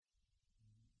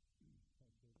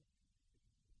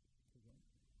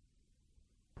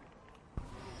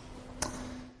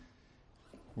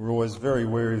We're always very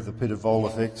wary of the Peter Vole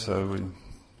effect, so we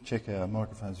check our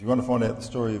microphones. If you want to find out the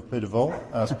story of Peter Vole,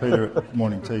 ask Peter at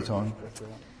morning tea time.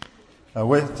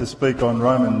 We're to speak on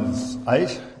Romans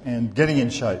 8 and getting in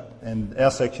shape. And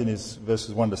our section is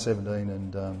verses 1 to 17,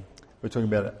 and we're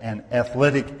talking about an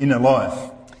athletic inner life.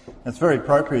 And it's very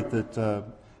appropriate that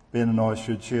Ben and I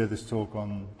should share this talk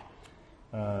on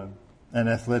an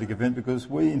athletic event, because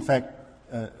we, in fact,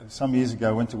 some years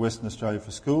ago went to Western Australia for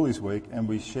Schoolies Week, and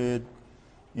we shared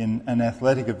in an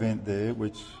athletic event there,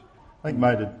 which I think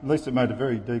made a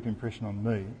very deep impression on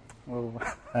me.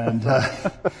 And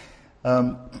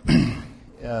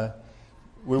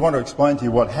we want to explain to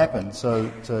you what happened, so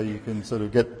you can sort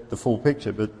of get the full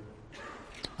picture. But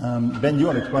Ben, you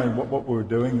want to explain what we were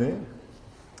doing there?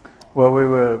 Well, we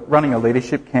were running a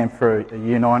leadership camp for a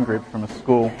Year 9 group from a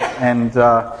school, and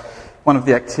one of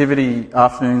the activity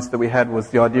afternoons that we had was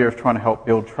the idea of trying to help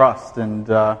build trust. And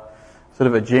sort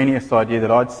of a genius idea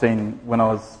that I'd seen when I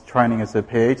was training as a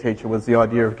PE teacher was the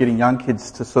idea of getting young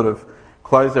kids to sort of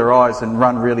close their eyes and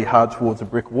run really hard towards a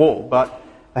brick wall. But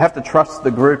they have to trust the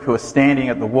group who are standing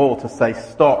at the wall to say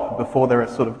stop before they're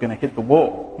sort of going to hit the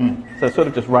wall. So sort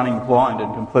of just running blind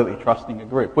and completely trusting a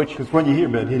group. Because when you hear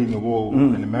about hitting the wall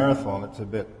in a marathon, it's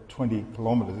about 20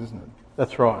 kilometres, isn't it?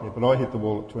 That's right. Yeah, but I hit the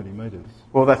wall at 20 metres.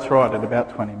 Well, that's right, at about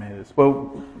 20 metres.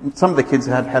 Well, some of the kids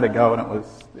had a go, and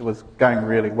it was going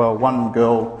really well. One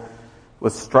girl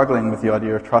was struggling with the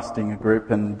idea of trusting a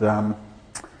group, and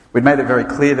we'd made it very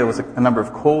clear there was a number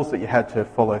of calls that you had to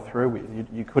follow through with.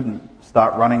 You couldn't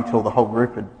start running till the whole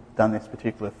group had done this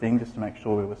particular thing, just to make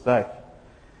sure we were safe.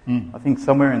 I think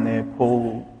somewhere in there,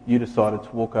 Paul, you decided to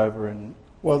walk over and...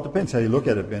 Well, it depends how you look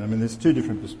at it, Ben. I mean, there's two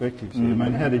different perspectives here. I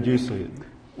mean, how did you see it?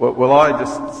 Well, I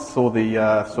just saw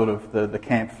the sort of the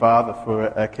camp father for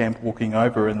a camp walking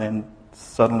over and then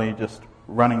suddenly just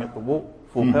running at the wall,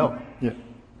 full pelt. Yeah.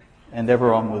 And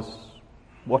everyone was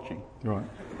watching. Right.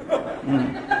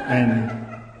 And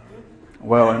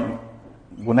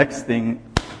next thing...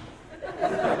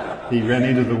 He ran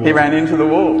into the wall. He ran into the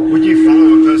wall. Would you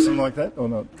follow a person like that or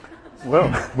not?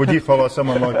 Well... Would you follow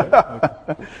someone like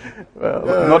that?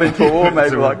 Well, not into a wall,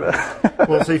 maybe like that.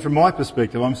 Well, see, from my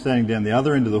perspective, I'm standing down the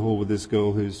other end of the hall with this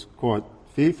girl who's quite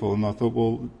fearful, and I thought,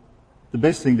 well, the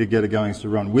best thing to get her going is to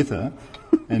run with her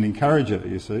and encourage her,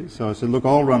 you see. So I said, look,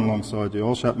 I'll run alongside you,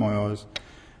 I'll shut my eyes.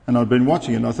 And I'd been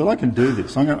watching it, and I thought, I can do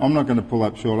this. I'm not going to pull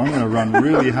up short. I'm going to run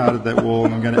really hard at that wall,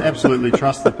 and I'm going to absolutely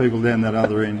trust the people down that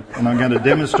other end. And I'm going to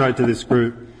demonstrate to this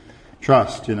group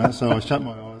trust, you know. So I shut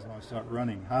my eyes and I start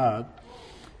running hard.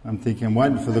 I'm thinking, I'm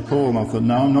waiting for the call, and I thought,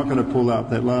 no, I'm not going to pull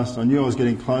up. That last, I knew I was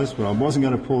getting close, but I wasn't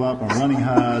going to pull up. I'm running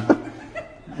hard.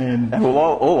 And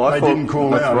all I they thought, didn't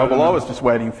call out. Right, well, I was just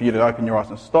waiting for you to open your eyes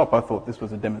and stop. I thought this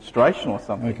was a demonstration or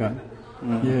something. Okay.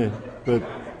 Yeah, but,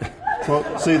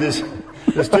 well, see, there's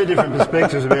two different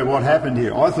perspectives about what happened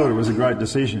here. I thought it was a great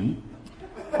decision.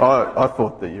 I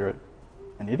thought that you're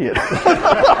an idiot.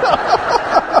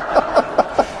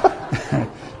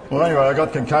 Well, anyway, I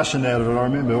got concussion out of it, I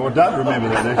remember. Or don't remember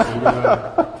that,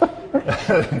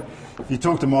 actually. If you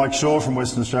talk to Mike Shaw from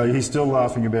Western Australia, he's still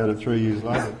laughing about it 3 years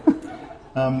later.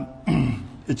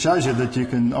 It shows you that you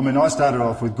can... I mean, I started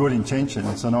off with good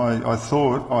intentions, and I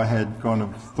thought I had kind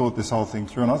of thought this whole thing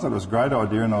through, and I thought it was a great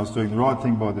idea, and I was doing the right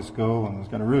thing by this girl, and I was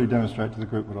going to really demonstrate to the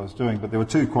group what I was doing. But there were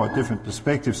two quite different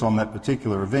perspectives on that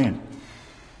particular event.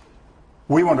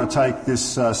 We want to take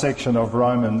this section of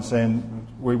Romans, and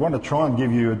we want to try and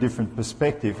give you a different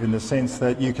perspective, in the sense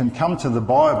that you can come to the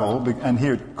Bible and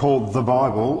hear it called the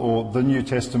Bible or the New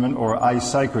Testament or a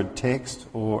sacred text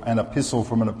or an epistle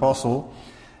from an apostle,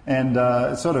 and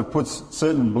it sort of puts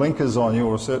certain blinkers on you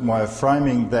or a certain way of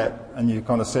framing that, and you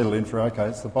kind of settle in for, okay,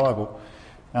 it's the Bible,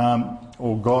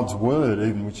 or God's Word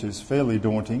even, which is fairly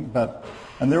daunting.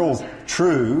 And they're all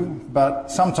true, but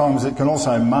sometimes it can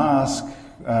also mask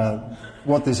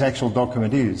what this actual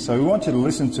document is. So we want you to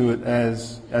listen to it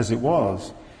as it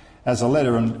was, as a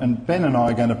letter. And Ben and I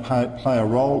are going to play a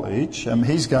role each.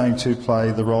 He's going to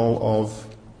play the role of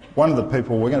one of the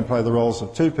people. We're going to play the roles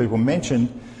of two people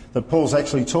mentioned that Paul's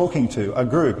actually talking to, a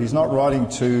group. He's not writing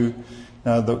to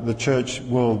the church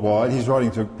worldwide. He's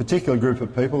writing to a particular group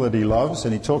of people that he loves,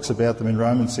 and he talks about them in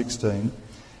Romans 16.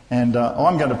 And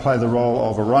I'm going to play the role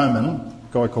of a Roman,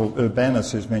 guy called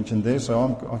Urbanus who's mentioned there,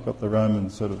 so I've got the Roman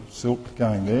sort of silk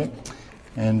going there.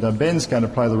 And Ben's going to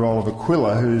play the role of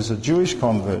Aquila, who's a Jewish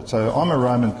convert. So I'm a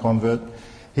Roman convert,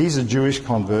 he's a Jewish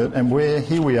convert, and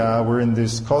here we are, we're in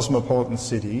this cosmopolitan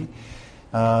city,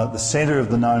 the centre of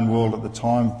the known world at the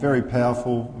time, very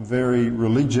powerful, very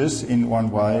religious in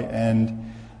one way,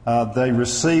 and they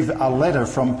receive a letter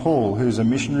from Paul, who's a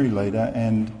missionary leader,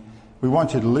 and we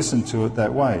want you to listen to it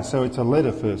that way. So it's a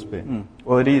letter first, Ben.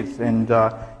 Well, it is. And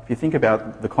if you think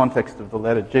about the context of the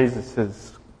letter, Jesus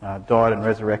has died and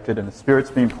resurrected, and the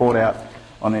Spirit's been poured out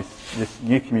on this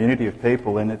new community of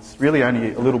people, and it's really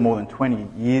only a little more than 20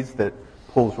 years that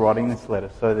Paul's writing this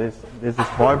letter. So there's this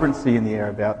vibrancy in the air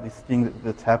about this thing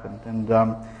that's happened. And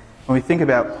when we think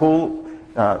about Paul,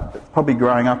 probably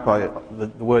growing up,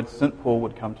 the word St. Paul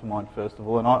would come to mind first of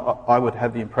all, and I would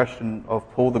have the impression of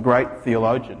Paul, the great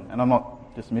theologian. And I'm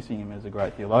not dismissing him as a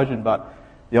great theologian, but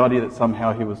the idea that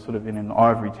somehow he was sort of in an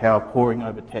ivory tower poring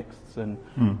over texts and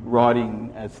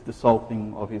writing as the sole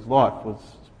thing of his life was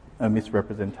a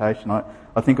misrepresentation.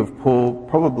 I think of Paul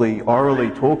probably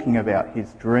orally talking about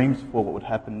his dreams for what would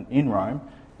happen in Rome,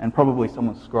 and probably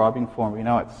someone scribing for him. You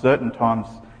know, at certain times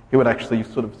he would actually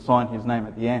sort of sign his name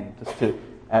at the end just to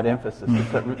add emphasis.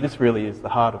 This really is the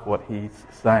heart of what he's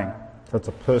saying. So it's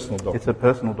a personal document. It's a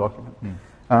personal document.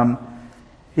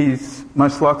 He's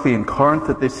most likely in Corinth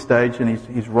at this stage, and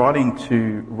he's writing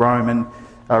to Rome. And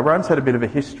Rome's had a bit of a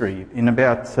history. In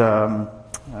about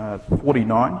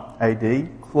 49 AD,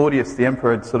 Claudius, the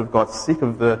emperor, had sort of got sick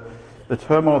of the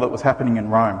turmoil that was happening in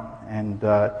Rome, and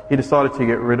he decided to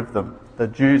get rid of them, the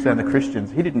Jews and the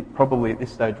Christians. He didn't probably at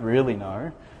this stage really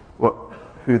know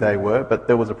who they were, but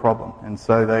there was a problem, and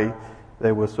so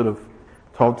they were sort of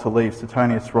told to leave.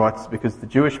 Suetonius writes, because the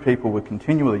Jewish people were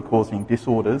continually causing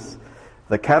disorders,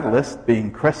 the catalyst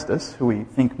being Chrestus, who we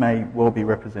think may well be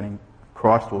representing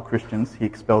Christ or Christians, he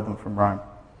expelled them from Rome.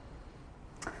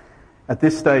 At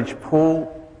this stage, Paul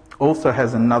also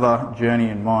has another journey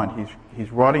in mind.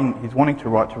 He's wanting to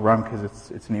write to Rome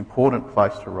because it's an important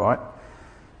place to write.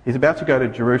 He's about to go to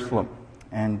Jerusalem,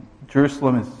 and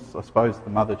Jerusalem is, I suppose, the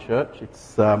mother church.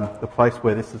 It's the place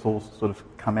where this has all sort of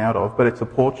come out of, but it's a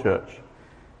poor church.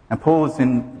 And Paul is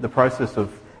in the process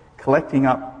of collecting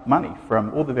up money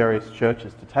from all the various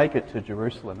churches to take it to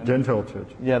Jerusalem. And Gentile church.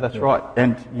 Yeah, that's right.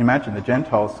 And you imagine the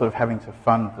Gentiles sort of having to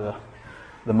fund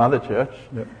the mother church.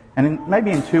 Yep. And maybe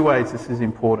in two ways this is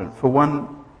important. For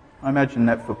one, I imagine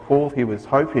that for Paul he was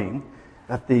hoping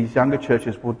that these younger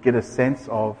churches would get a sense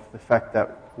of the fact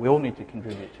that we all need to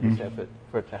contribute to this effort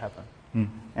for it to happen.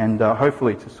 And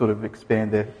hopefully to sort of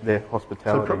expand their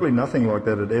hospitality. So probably nothing like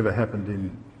that had ever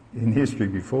happened in history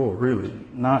before, really.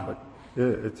 No. Yeah,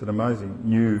 it's an amazing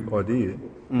new idea.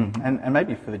 And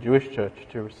maybe for the Jewish church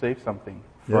to receive something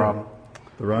from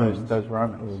the Romans. Those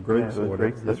Romans. Or Greeks or whatever.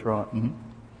 Greeks, that's right.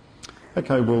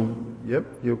 Okay, well, yep.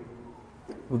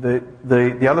 Well,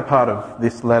 the other part of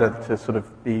this letter to sort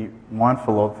of be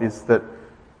mindful of is that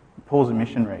Paul's a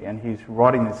missionary, and he's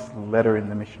writing this letter in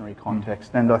the missionary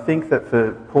context. And I think that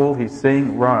for Paul, he's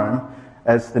seeing Rome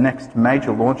as the next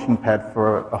major launching pad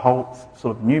for a whole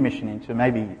sort of new mission into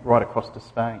maybe right across to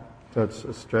Spain. So it's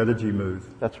a strategy move.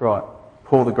 That's right.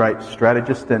 Paul, the great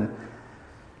strategist, and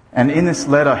in this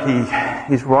letter,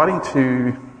 he's writing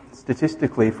to,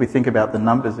 statistically, if we think about the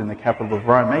numbers in the capital of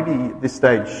Rome, maybe at this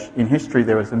stage in history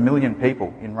there was 1 million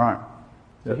people in Rome.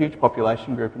 It's a huge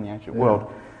population group in the ancient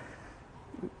world.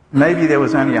 Maybe there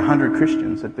was only 100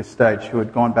 Christians at this stage who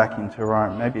had gone back into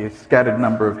Rome, maybe a scattered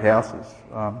number of houses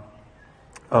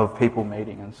of people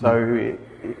meeting. And so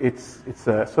it's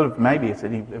a sort of, maybe it's a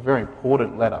very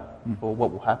important letter for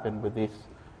what will happen with this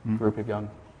group of young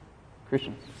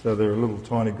Christians. So they're a little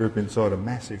tiny group inside a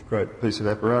massive, great piece of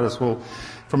apparatus. Well,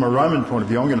 from a Roman point of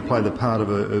view, I'm going to play the part of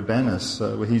Urbanus.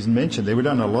 He's mentioned there. We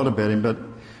don't know a lot about him, but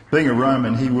being a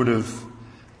Roman, he would have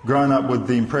grown up with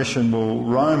the impression, well,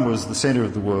 Rome was the centre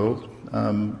of the world,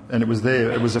 and it was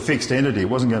there. It was a fixed entity. It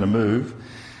wasn't going to move.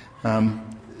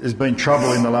 There's been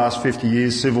trouble in the last 50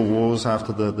 years, civil wars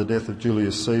after the death of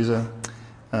Julius Caesar.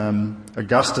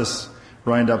 Augustus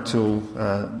reigned up till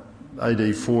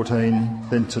AD 14.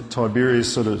 Then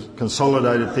Tiberius sort of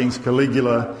consolidated things.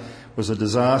 Caligula was a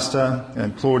disaster,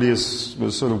 and Claudius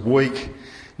was sort of weak.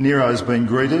 Nero's been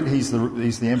greeted. He's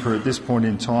the emperor at this point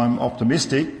in time,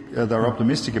 optimistic. They were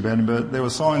optimistic about him, but there were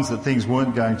signs that things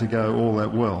weren't going to go all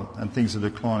that well, and things are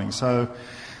declining. So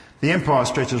the empire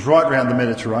stretches right around the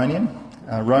Mediterranean.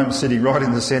 Rome sitting right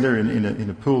in the centre in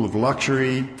a pool of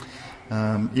luxury,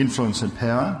 influence and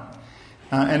power.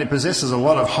 And it possesses a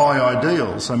lot of high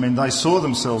ideals. I mean, they saw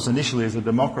themselves initially as a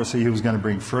democracy who was going to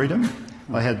bring freedom.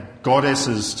 They had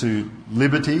goddesses to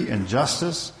liberty and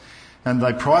justice. And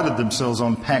they prided themselves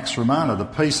on Pax Romana, the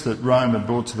peace that Rome had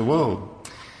brought to the world.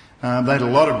 They had a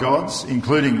lot of gods,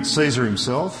 including Caesar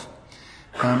himself.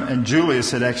 And Julius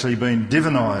had actually been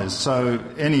divinised. So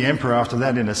any emperor after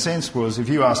that, in a sense, was, if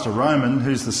you asked a Roman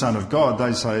who's the son of God,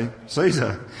 they'd say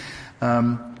Caesar.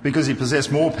 Because he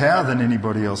possessed more power than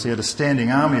anybody else. He had a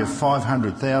standing army of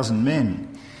 500,000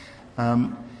 men.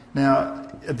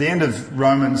 Now, At the end of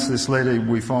Romans, this letter,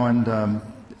 we find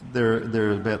there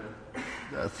are about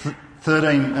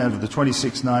 13 out of the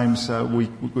 26 names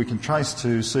we can trace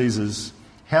to Caesar's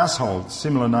household,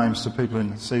 similar names to people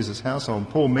in Caesar's household.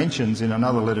 Paul mentions in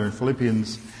another letter in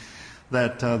Philippians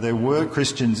that there were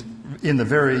Christians in the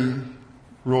very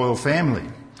royal family.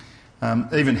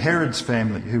 Even Herod's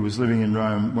family, who was living in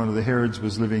Rome, one of the Herods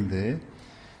was living there.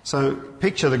 So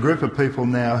picture the group of people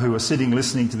now who are sitting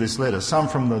listening to this letter. Some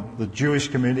from the Jewish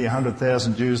community,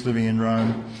 100,000 Jews living in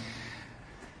Rome.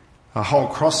 A whole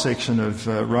cross-section of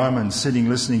Romans sitting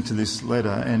listening to this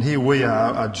letter. And here we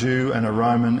are, a Jew and a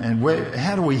Roman. And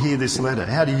how do we hear this letter?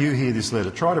 How do you hear this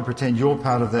letter? Try to pretend you're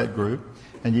part of that group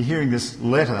and you're hearing this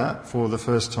letter for the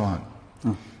first time.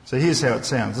 So here's how it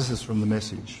sounds. This is from the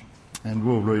Message. And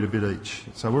we'll read a bit each.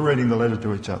 So we're reading the letter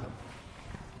to each other.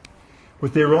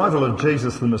 With the arrival of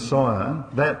Jesus the Messiah,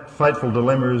 that fateful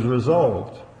dilemma is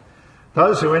resolved.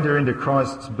 Those who enter into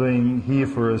Christ's being here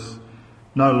for us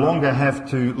no longer have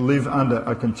to live under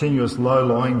a continuous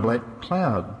low-lying black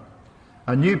cloud.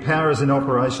 A new power is in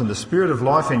operation. The Spirit of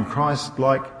life in Christ,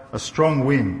 like a strong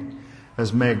wind,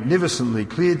 has magnificently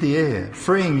cleared the air,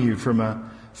 freeing you from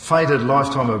a fated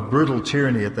lifetime of brutal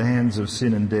tyranny at the hands of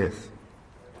sin and death.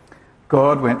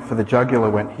 God went for the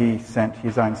jugular when he sent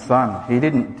his own Son. He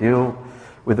didn't deal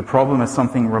with the problem as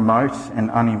something remote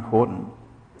and unimportant.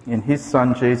 In his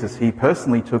Son Jesus, he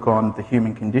personally took on the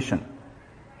human condition,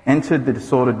 entered the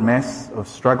disordered mess of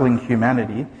struggling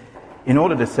humanity in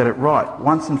order to set it right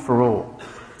once and for all.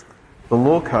 The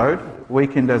law code,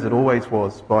 weakened as it always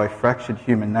was by fractured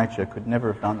human nature, could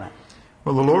never have done that.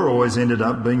 Well, the law always ended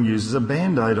up being used as a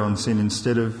band-aid on sin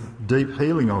instead of deep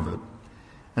healing of it.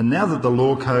 And now what the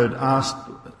law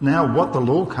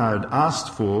code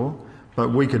asked for,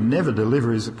 but we could never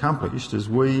deliver, is accomplished as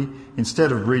we,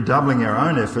 instead of redoubling our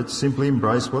own efforts, simply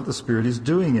embrace what the Spirit is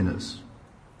doing in us.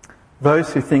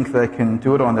 Those who think they can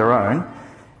do it on their own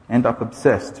end up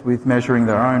obsessed with measuring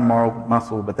their own moral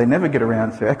muscle, but they never get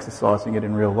around to exercising it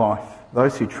in real life.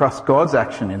 Those who trust God's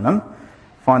action in them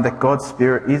find that God's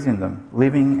Spirit is in them,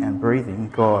 living and breathing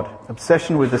God.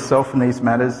 Obsession with the self in these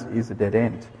matters is a dead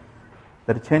end.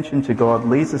 That attention to God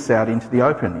leads us out into the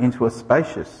open, into a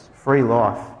spacious, free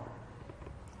life.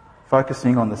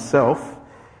 Focusing on the self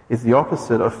is the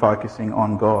opposite of focusing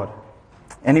on God.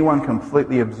 Anyone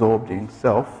completely absorbed in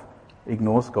self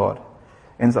ignores God,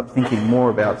 ends up thinking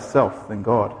more about self than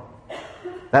God.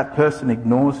 That person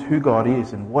ignores who God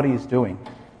is and what he is doing,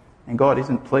 and God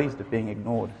isn't pleased at being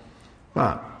ignored.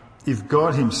 But if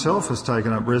God himself has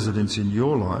taken up residence in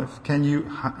your life,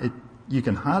 you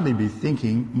can hardly be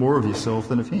thinking more of yourself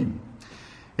than of him.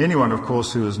 Anyone, of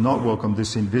course, who has not welcomed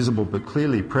this invisible but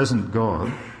clearly present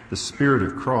God, the Spirit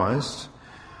of Christ,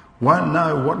 won't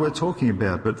know what we're talking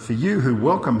about. But for you who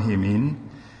welcome him in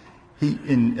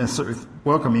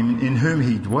whom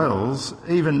he dwells,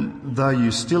 even though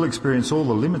you still experience all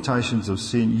the limitations of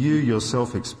sin, you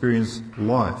yourself experience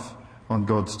life on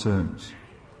God's terms.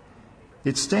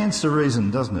 It stands to reason,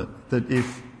 doesn't it, that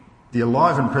if the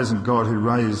alive and present God who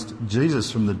raised Jesus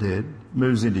from the dead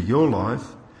moves into your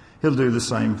life, he'll do the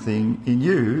same thing in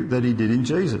you that he did in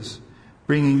Jesus,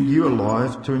 bringing you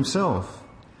alive to himself.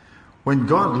 When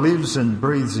God lives and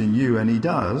breathes in you, and he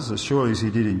does, as surely as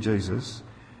he did in Jesus,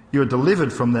 you are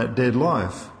delivered from that dead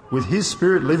life. With his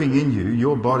Spirit living in you,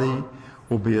 your body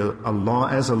will be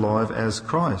as alive as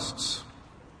Christ's.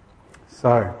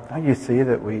 So, don't you see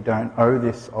that we don't owe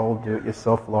this old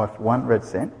do-it-yourself life 1 red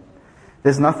cent?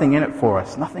 There's nothing in it for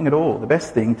us, nothing at all. The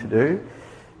best thing to do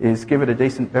is give it a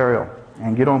decent burial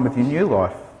and get on with your new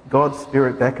life. God's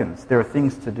Spirit beckons. There are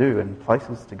things to do and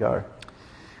places to go.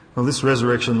 Well, this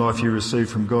resurrection life you receive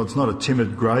from God's not a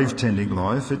timid grave-tending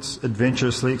life. It's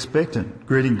adventurously expectant,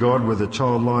 greeting God with a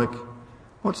childlike,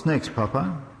 "What's next,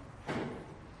 Papa?"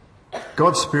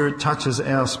 God's Spirit touches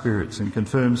our spirits and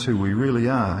confirms who we really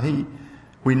are.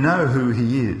 We know who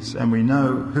he is, and we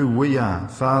know who we are,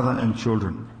 father and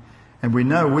children. And we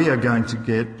know we are going to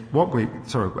get what's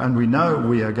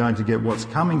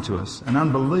coming to us, an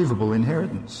unbelievable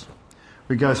inheritance.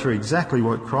 We go through exactly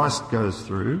what Christ goes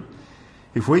through.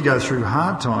 If we go through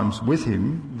hard times with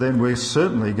him, then we're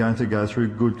certainly going to go through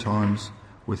good times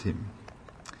with him.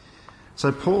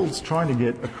 So Paul's trying to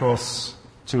get across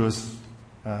to us,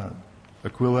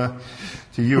 Aquila,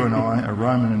 to you and I, a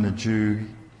Roman and a Jew.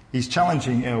 He's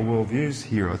challenging our worldviews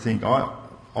here, I think.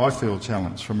 I feel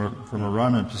challenged from a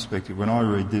Roman perspective when I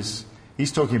read this.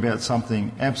 He's talking about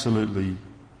something absolutely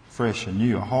fresh and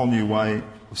new, a whole new way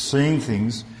of seeing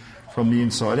things from the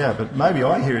inside out. But maybe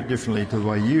I hear it differently to the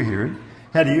way you hear it.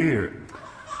 How do you hear it?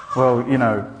 Well,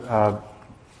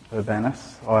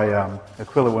 Urbanus,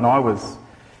 Aquila, when I was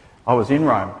I was in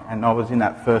Rome, and I was in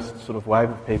that first sort of wave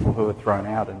of people who were thrown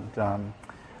out. And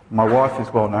my wife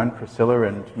is well known, Priscilla,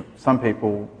 and some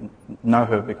people know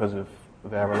her because of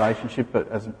our relationship,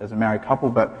 but as a married couple.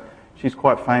 But she's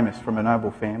quite famous, from a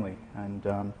noble family,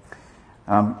 and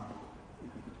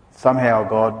somehow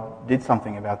God did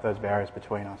something about those barriers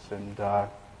between us, and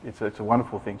it's a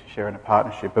wonderful thing to share in a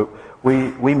partnership. But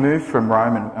we moved from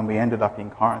Rome and we ended up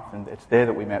in Corinth, and it's there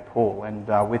that we met Paul. And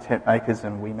we're tent makers,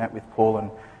 and we met with Paul,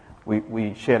 and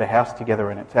we shared a house together,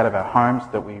 and it's out of our homes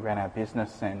that we ran our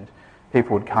business, and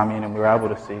people would come in and we were able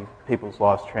to see people's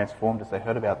lives transformed as they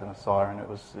heard about the Messiah, and it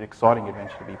was an exciting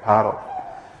adventure to be part of.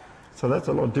 So that's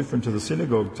a lot different to the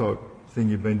synagogue type thing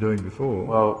you've been doing before.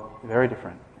 Well, very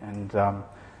different. And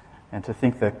to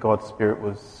think that God's Spirit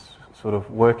was sort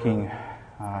of working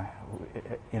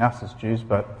in us as Jews,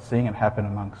 but seeing it happen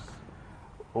amongst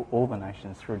all the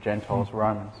nations through Gentiles,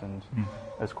 Romans, and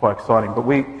it's quite exciting. But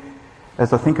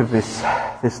as I think of this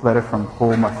letter from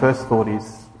Paul, my first thought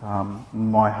is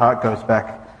my heart goes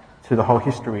back to the whole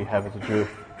history we have as a Jewish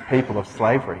people of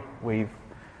slavery.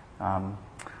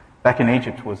 Back in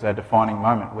Egypt was a defining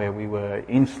moment where we were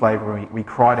in slavery. We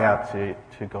cried out to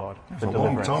God for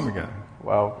deliverance. A long time ago.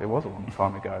 Well, it was a long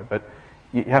time ago, but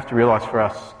you have to realise, for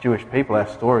us Jewish people, our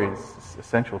story is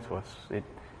essential to us.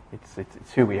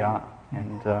 It's who we are,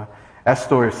 and our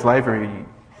story of slavery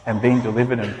and being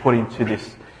delivered and put into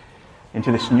this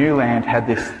new land had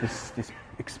this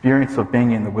experience of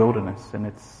being in the wilderness, and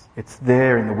it's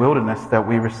there in the wilderness that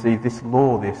we receive this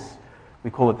law.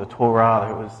 We call it the Torah.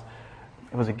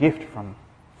 It was a gift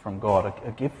from God,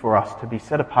 a gift for us to be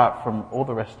set apart from all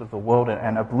the rest of the world,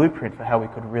 and a blueprint for how we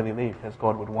could really live as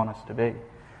God would want us to be.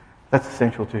 That's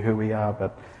essential to who we are.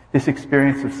 But this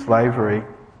experience of slavery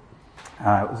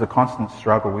was a constant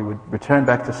struggle. We would return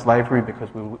back to slavery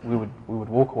because we would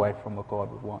walk away from what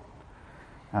God would want.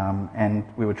 And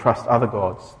we would trust other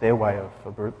gods, their way of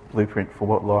a blueprint for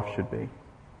what life should be.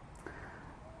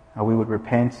 We would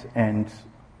repent, and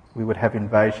we would have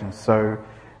invasions. So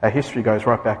our history goes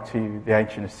right back to the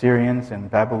ancient Assyrians and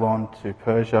Babylon, to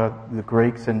Persia, the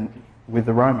Greeks, and with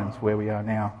the Romans, where we are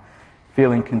now,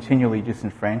 feeling continually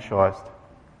disenfranchised.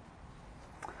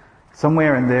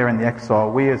 Somewhere in there in the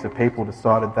exile, we as a people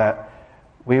decided that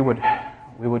we would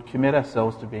commit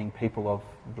ourselves to being people of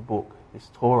the book, this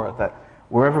Torah, that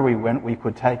wherever we went, we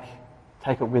could take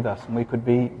it with us, and we could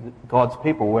be God's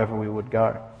people wherever we would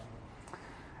go.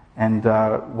 And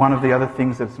one of the other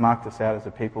things that's marked us out as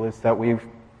a people is that we've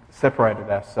separated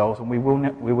ourselves, and we will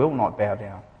not bow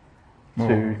down.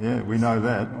 Yeah, we know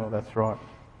that. Well, that's right.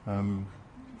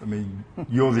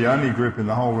 You're the only group in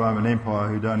the whole Roman Empire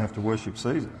who don't have to worship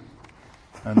Caesar.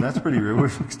 And that's pretty real.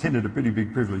 We've extended a pretty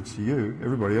big privilege to you.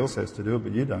 Everybody else has to do it,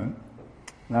 but you don't.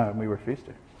 No, and we refuse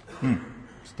to.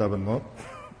 Stubborn lot.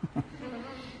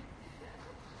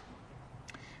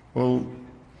 Well,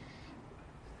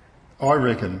 I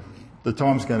reckon the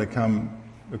time's going to come,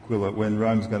 Aquila, when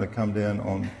Rome's going to come down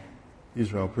on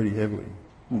Israel pretty heavily.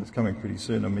 It's coming pretty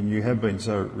soon. I mean, you have been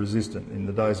so resistant in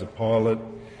the days of Pilate,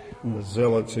 the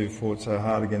zealots who fought so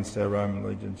hard against our Roman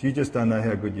legions. You just don't know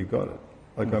how good you got it.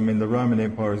 The Roman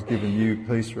Empire has given you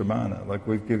peace Romana.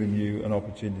 We've given you an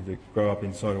opportunity to grow up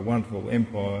inside a wonderful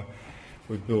empire.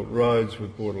 We've built roads,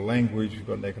 we've bought a language, we've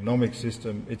got an economic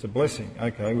system. It's a blessing.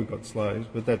 Okay, we've got slaves,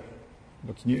 but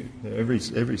what's new? Every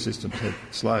system's had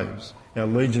slaves. Our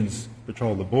legions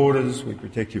patrol the borders, we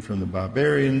protect you from the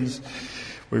barbarians.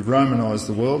 We've Romanised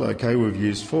the world. Okay, we've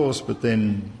used force, but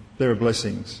then there are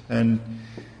blessings. And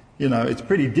it's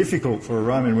pretty difficult for a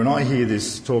Roman. When I hear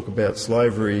this talk about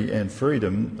slavery and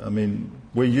freedom,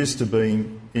 we're used to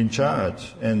being in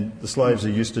charge, and the slaves are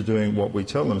used to doing what we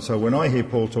tell them. So when I hear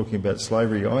Paul talking about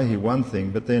slavery, I hear one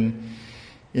thing, but then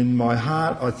in my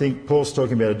heart, I think Paul's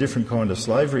talking about a different kind of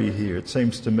slavery here. It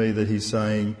seems to me that he's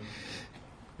saying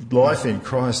life in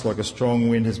Christ, like a strong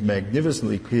wind, has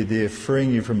magnificently cleared there,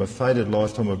 freeing you from a fated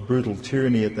lifetime of brutal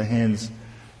tyranny at the hands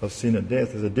of sin and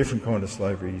death. There's a different kind of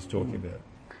slavery he's talking about.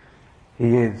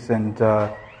 He is, and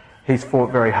he's fought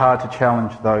very hard to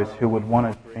challenge those who would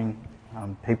want to bring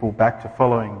people back to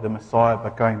following the Messiah,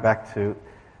 but going back to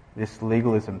this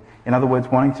legalism. In other words,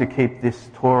 wanting to keep this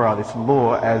Torah, this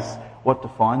law, as what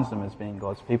defines them as being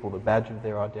God's people, the badge of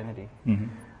their identity.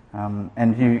 Mm-hmm.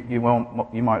 And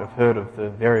you might have heard of the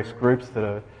various groups that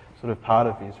are sort of part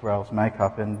of Israel's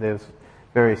makeup, and there's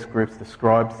various groups, the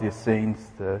scribes, the Essenes,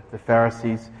 the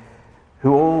Pharisees,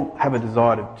 who all have a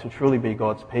desire to truly be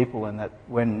God's people, and that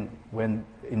when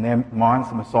in their minds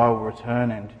the Messiah will return,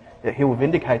 and that he will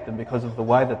vindicate them because of the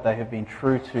way that they have been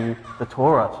true to the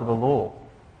Torah, to the law.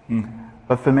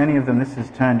 But for many of them, this has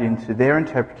turned into their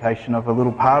interpretation of a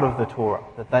little part of the Torah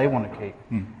that they want to keep.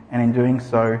 And in doing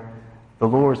so, the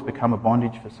law has become a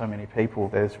bondage for so many people.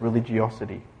 There's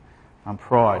religiosity,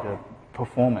 pride,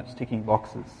 performance, ticking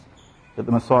boxes that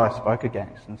the Messiah spoke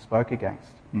against.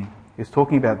 He's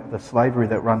talking about the slavery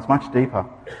that runs much deeper,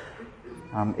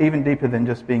 even deeper than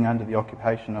just being under the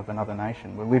occupation of another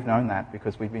nation. Well, we've known that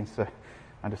because we've been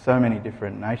under so many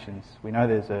different nations. We know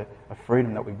there's a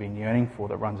freedom that we've been yearning for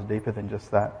that runs deeper than just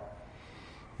that.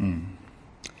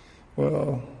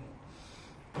 Well,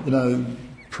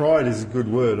 pride is a good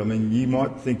word. I mean, you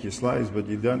might think you're slaves, but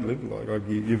you don't live like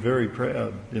you're very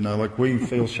proud. Like we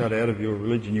feel shut out of your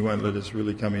religion. You won't let us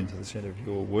really come into the centre of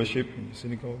your worship in your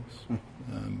synagogues.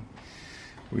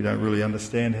 We don't really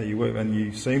understand how you work, and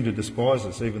you seem to despise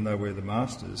us, even though we're the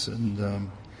masters. And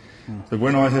but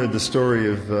when I heard the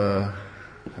story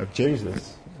of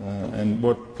Jesus and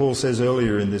what Paul says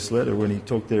earlier in this letter, when he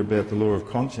talked there about the law of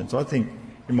conscience, I think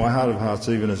in my heart of hearts,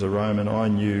 even as a Roman, I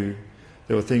knew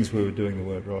there were things we were doing the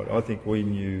word right. I think we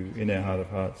knew in our heart of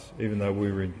hearts, even though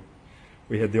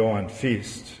we had the iron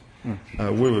fist,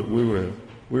 we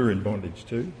were in bondage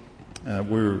too.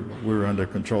 We were under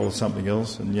control of something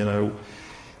else, and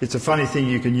it's a funny thing.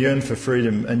 You can yearn for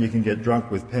freedom and you can get drunk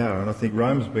with power, and I think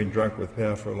Rome's been drunk with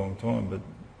power for a long time. But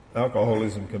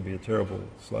alcoholism can be a terrible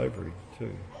slavery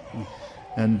too.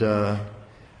 And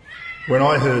when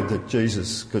I heard that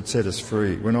Jesus could set us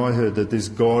free, when I heard that this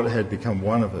God had become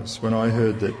one of us, when I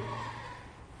heard that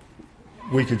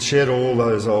we could shed all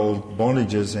those old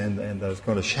bondages and those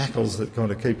kind of shackles that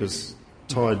kind of keep us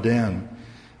tied down,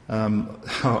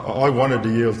 I wanted to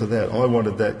yield to that. I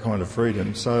wanted that kind of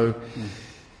freedom. So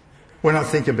when I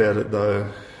think about it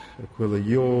though, Aquila,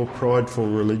 your prideful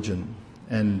religion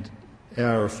and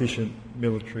our efficient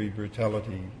military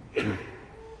brutality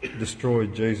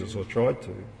destroyed Jesus, or tried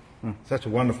to. Such a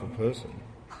wonderful person.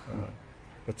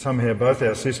 But somehow both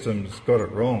our systems got it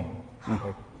wrong.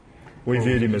 We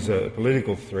viewed him as a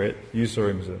political threat. You saw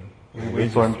him as a we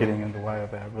saw him getting in the way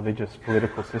of our religious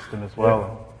political system as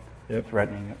well, and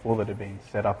threatening all that had been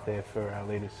set up there for our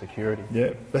leaders' security.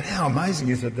 Yeah, but how amazing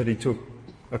is it that he took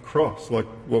a cross, like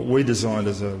what we designed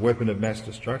as a weapon of mass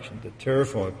destruction, to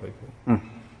terrify people.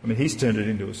 I mean, he's turned it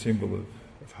into a symbol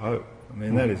of hope. I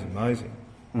mean, that is amazing,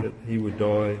 that he would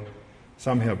die,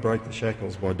 somehow break the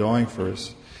shackles by dying for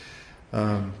us.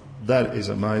 That is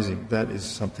amazing. That is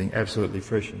something absolutely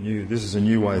fresh and new. This is a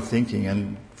new way of thinking,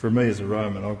 and for me as a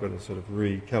Roman, I've got to sort of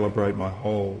recalibrate my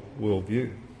whole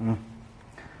worldview.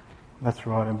 That's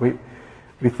right, and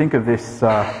we think of this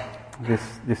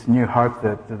this new hope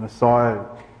that the Messiah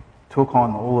took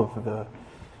on all of the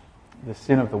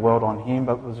sin of the world on him,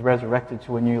 but was resurrected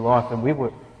to a new life. And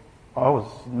I was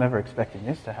never expecting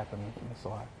this to happen with the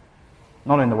Messiah,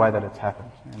 not in the way that it's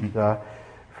happened. And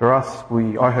for us,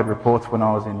 I heard reports when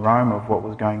I was in Rome of what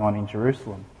was going on in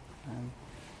Jerusalem, and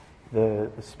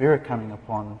the Spirit coming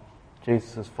upon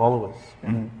Jesus' followers,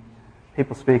 and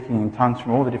people speaking in tongues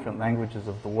from all the different languages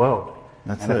of the world.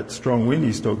 That's that strong wind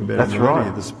he's talking about. That's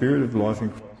right. The Spirit of life in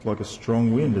Christ, like a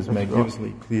strong wind, is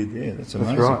magnificently cleared there. That's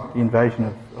amazing. That's right. The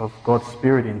invasion of God's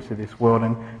Spirit into this world,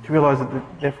 and to realise that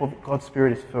therefore God's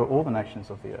Spirit is for all the nations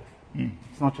of the earth.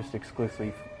 It's not just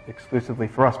exclusively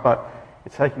for us, but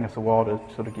it's taking us a while to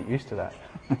sort of get used to that.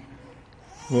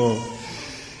 Well,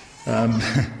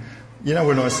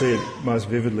 when I see it most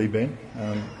vividly, Ben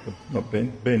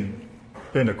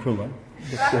Aquila.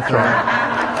 That's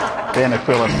right. Ben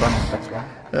Aquila, that's right.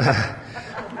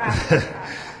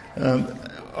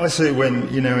 I see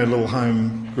when, our little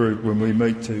home group, when we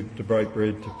meet to break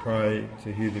bread, to pray,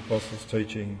 to hear the Apostles'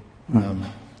 teaching,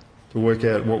 to work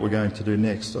out what we're going to do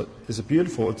next. It's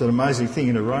an amazing thing.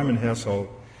 In a Roman household,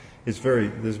 there's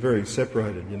very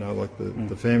separated, like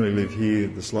the family live here,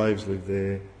 the slaves live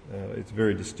there. It's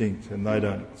very distinct, and they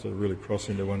don't sort of really cross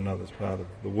into one another's part of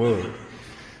the world.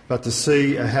 But to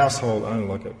see a household owner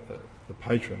like the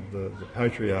patron, the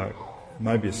patriarch,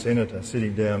 maybe a senator,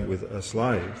 sitting down with a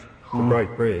slave to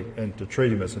break bread and to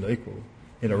treat him as an equal,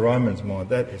 in a Roman's mind,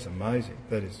 that is amazing.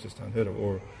 That is just unheard of.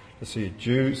 Or to see a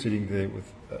Jew sitting there with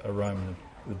a Roman,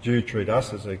 the Jew treat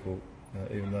us as equal,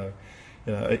 even though,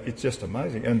 it's just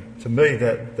amazing. And to me,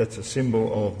 that's a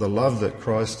symbol of the love that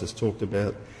Christ has talked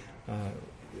about.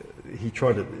 He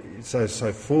tried to say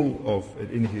so full of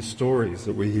it in his stories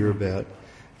that we hear about.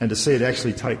 And to see it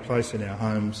actually take place in our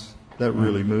homes, that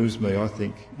really moves me, I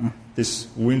think. This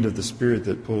wind of the Spirit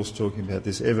that Paul's talking about,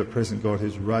 this ever-present God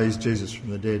who's raised Jesus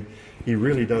from the dead, he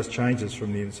really does change us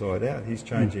from the inside out. He's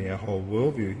changing our whole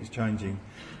worldview. He's changing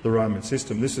the Roman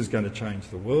system. This is going to change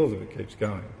the world if it keeps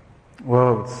going.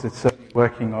 Well, it's certainly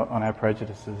working on our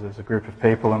prejudices as a group of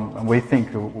people, and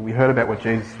we heard about what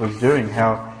Jesus was doing,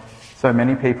 how so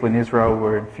many people in Israel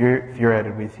were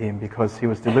infuriated with him because he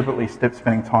was deliberately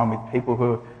spending time with people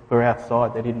who were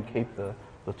outside. They didn't keep the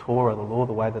Torah, the law,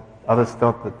 the way that others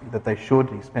felt that they should.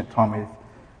 He spent time with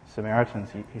Samaritans,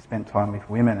 he spent time with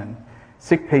women and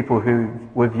sick people who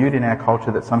were viewed in our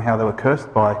culture that somehow they were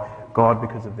cursed by God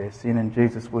because of their sin, and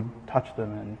Jesus would touch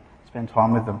them and spend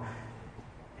time with them.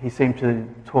 He seemed to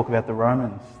talk about the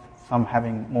Romans, some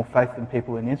having more faith than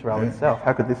people in Israel itself.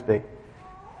 How could this be?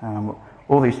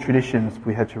 All these traditions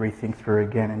we had to rethink through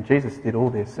again, and Jesus did all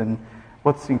this. And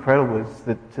what's incredible is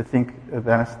that to think,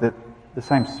 Anis, that the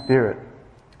same Spirit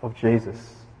of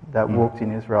Jesus that walked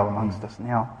in Israel amongst us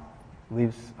now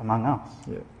lives among us.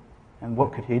 Yeah. And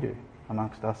what could he do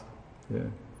amongst us? Yeah.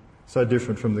 So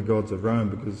different from the gods of Rome,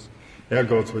 because our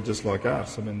gods were just like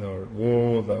us. I mean, they were at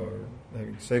war, they were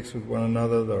having sex with one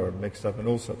another, they were mixed up in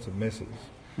all sorts of messes.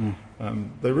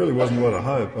 There really wasn't a lot of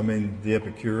hope. I mean, the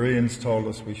Epicureans told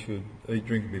us we should eat,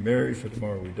 drink and be merry, for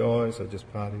tomorrow we die, so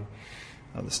just party.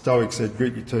 The Stoics said,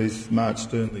 grit your teeth, march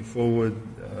sternly forward,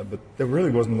 but there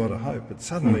really wasn't a lot of hope. But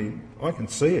suddenly, I can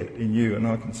see it in you, and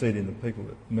I can see it in the people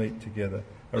that meet together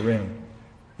around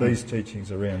these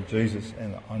teachings around Jesus,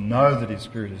 and I know that his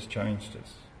Spirit has changed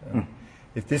us.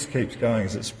 If this keeps going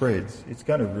as it spreads, it's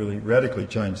going to really radically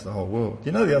change the whole world.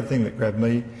 You know, the other thing that grabbed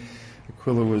me,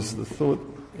 Aquila, was the thought,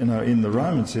 in the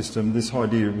Roman system, this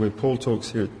idea where Paul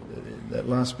talks here, that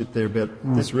last bit there, about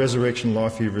this resurrection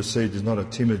life you've received is not a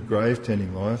timid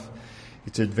grave-tending life.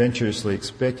 It's adventurously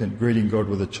expectant, greeting God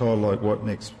with a childlike what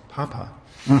next, Papa.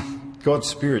 God's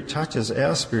Spirit touches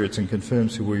our spirits and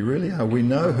confirms who we really are. We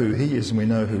know who he is and we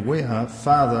know who we are,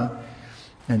 Father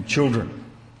and children.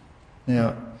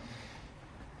 Now,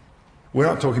 we're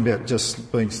not talking about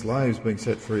just being slaves, being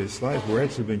set free as slaves. We're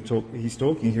actually he's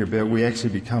talking here about we actually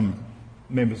become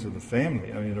members of the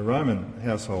family. I mean, in a Roman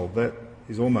household, that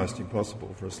is almost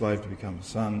impossible for a slave to become a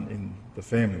son in the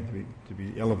family, to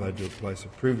be elevated to a place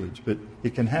of privilege. But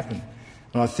it can happen.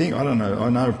 And I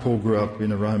know Paul grew up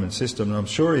in a Roman system, and I'm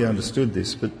sure he understood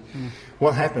this, but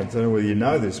what happens, I don't know whether you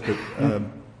know this, but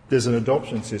there's an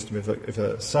adoption system. If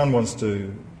a son wants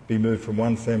to be moved from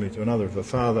one family to another, if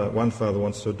one father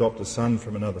wants to adopt a son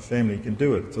from another family, he can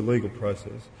do it. It's a legal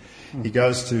process. He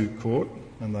goes to court,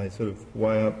 and they sort of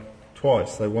weigh up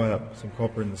twice. They weigh up some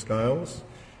copper in the scales,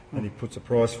 and he puts a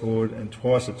price forward, and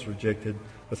twice it's rejected.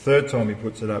 The third time he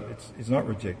puts it up, it's not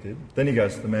rejected. Then he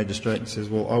goes to the magistrate and says,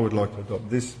 well, I would like to adopt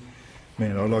this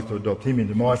man. I'd like to adopt him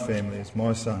into my family as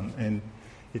my son. And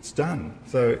it's done.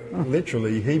 So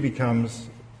literally he becomes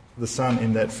the son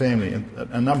in that family. And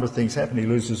a number of things happen. He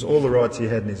loses all the rights he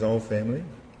had in his old family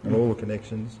and all the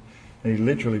connections. And he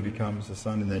literally becomes the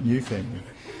son in that new family.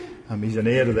 He's an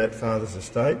heir to that father's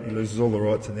estate. He loses all the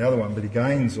rights in the other one, but he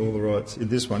gains all the rights in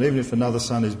this one. Even if another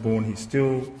son is born, he's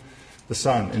still the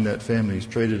son in that family. He's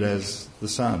treated as the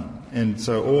son. And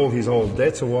so all his old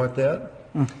debts are wiped out,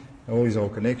 all his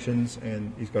old connections,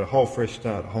 and he's got a whole fresh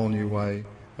start, a whole new way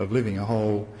of living, a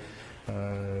whole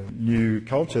new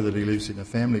culture that he lives in, a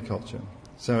family culture.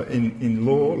 So in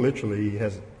law, literally,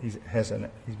 he's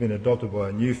been adopted by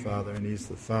a new father, and he's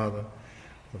the father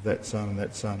of that son, and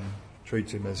that son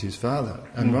treats him as his father.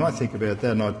 And when I think about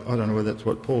that, and I don't know whether that's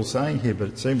what Paul's saying here, but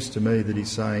it seems to me that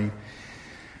he's saying,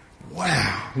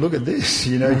 wow, look at this.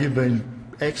 You know, you've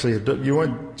been actually, you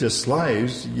weren't just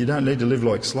slaves. You don't need to live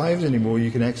like slaves anymore.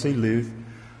 You can actually live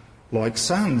like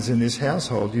sons in this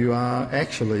household. You are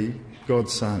actually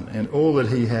God's son, and all that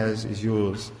he has is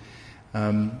yours.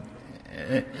 And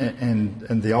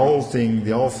the old thing,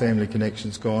 the old family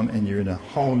connection's gone, and you're in a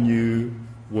whole new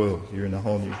world. You're in a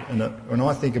whole new... And when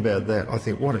I think about that, I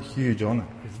think, what a huge honour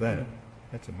is that.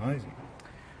 That's amazing.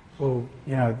 Well,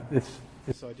 you know, this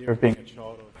idea of being a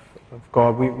child of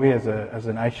God, we as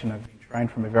a nation have been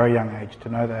trained from a very young age to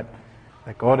know that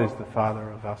God is the Father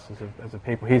of us as a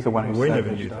people. He's the one who saved us. We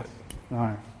never knew that.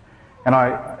 No.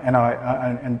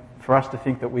 And for us to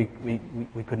think that we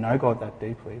could know God that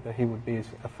deeply, that he would be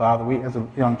a father. As a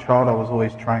young child, I was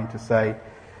always trained to say,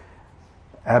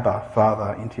 Abba,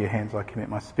 Father, into your hands I commit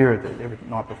my spirit, every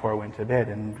night before I went to bed.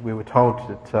 And we were told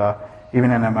that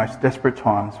even in our most desperate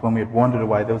times, when we had wandered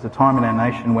away, there was a time in our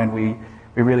nation when we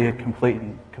really had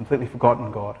completely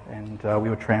forgotten God, and we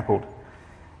were trampled.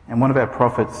 And one of our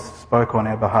prophets spoke on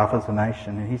our behalf as a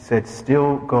nation, and he said,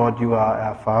 still, God, you are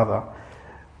our Father.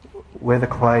 We're the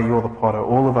clay, you're the potter.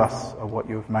 All of us are what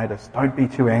you have made us. Don't be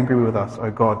too angry with us, O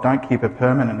God. Don't keep a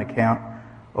permanent account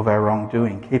of our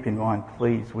wrongdoing. Keep in mind,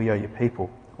 please, we are your people,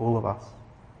 all of us.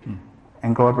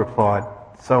 And God replied,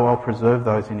 so I'll preserve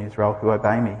those in Israel who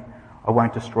obey me. I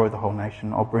won't destroy the whole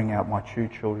nation. I'll bring out my true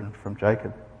children from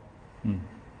Jacob.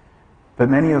 But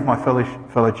many of my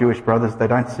fellow Jewish brothers, they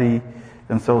don't see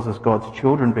themselves as God's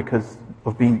children because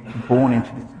of being born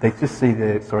into this.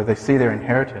 They see their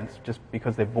inheritance just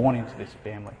because they're born into this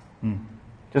family.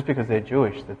 Just because they're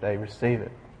Jewish, that they receive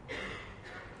it.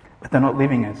 But they're not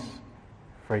living as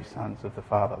free sons of the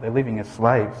Father. They're living as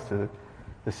slaves to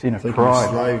the sin of pride. You're a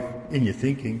slave in your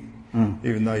thinking,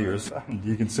 even though you're a son.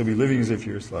 You can still be living as if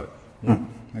you're a slave.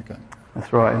 Okay.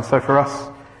 That's right. And so for us,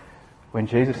 when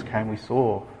Jesus came, we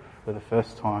saw for the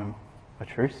first time a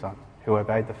true son who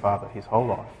obeyed the Father his whole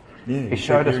life. Yeah, he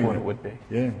showed us what it would be.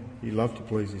 Yeah, he loved to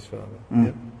please his Father.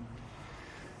 Yep.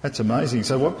 That's amazing.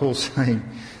 So what Paul's saying,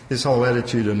 this whole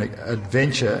attitude and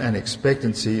adventure and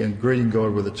expectancy and greeting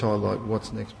God with a child like,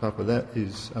 what's next, Papa, that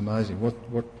is amazing.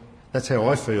 That's how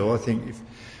I feel. I think,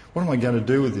 what am I going to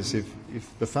do with this?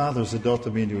 If the Father has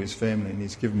adopted me into his family and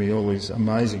he's given me all these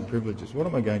amazing privileges, what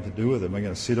am I going to do with it? Am I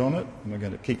going to sit on it? Am I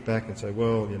going to kick back and say,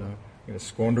 well, I'm going to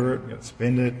squander it, I'm going to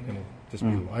spend it, I'm going to just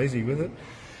be lazy with it?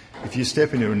 If you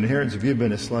step into an inheritance, if you've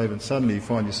been a slave and suddenly you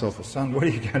find yourself a son, what are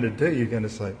you going to do? You're going to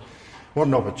say, what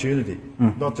an opportunity,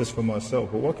 not just for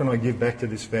myself, but what can I give back to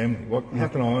this family? How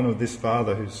can I honour this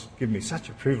Father who's given me such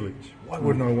a privilege? Why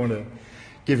wouldn't I want to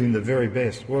give him the very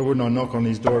best? Why wouldn't I knock on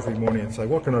his door every morning and say,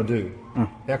 what can I do?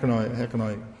 How can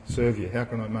I serve you? How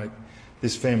can I make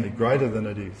this family greater than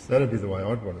it is? That'd be the way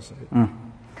I'd want to see it.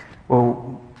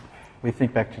 Well, we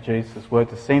think back to Jesus'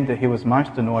 words. It seemed that he was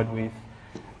most annoyed with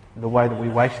the way that we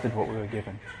wasted what we were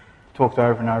given. He talked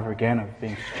over and over again of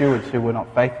being stewards who were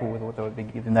not faithful with what they were being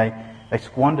given. They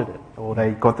squandered it, or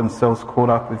they got themselves caught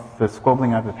up with the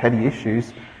squabbling over petty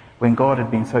issues when God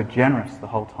had been so generous the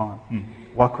whole time.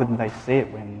 Why couldn't they see it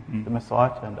when the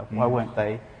Messiah turned up? Why weren't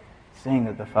they seeing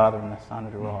that the Father and the Son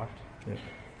had arrived? Yeah.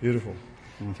 Beautiful.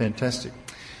 Fantastic.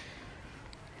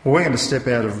 Well, we're going to step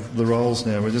out of the roles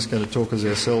now. We're just going to talk as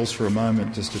ourselves for a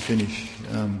moment just to finish.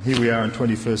 Here we are in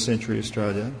 21st century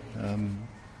Australia.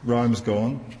 Rome's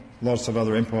gone. Lots of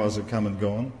other empires have come and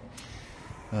gone.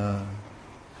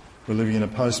 We're living in a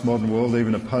postmodern world,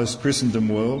 even a post-Christendom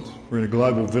world. We're in a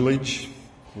global village.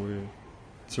 We're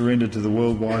surrendered to the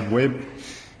World Wide Web.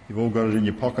 You've all got it in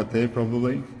your pocket there,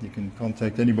 probably. You can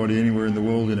contact anybody anywhere in the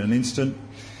world in an instant.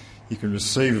 You can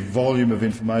receive a volume of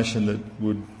information that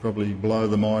would probably blow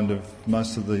the mind of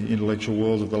most of the intellectual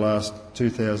world of the last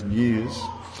 2,000 years.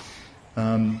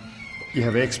 You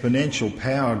have exponential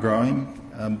power growing,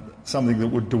 something that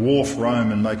would dwarf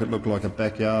Rome and make it look like a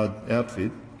backyard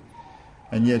outfit.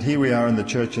 And yet here we are in the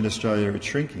church in Australia, it's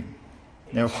shrinking.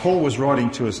 Now, if Paul was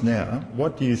writing to us now,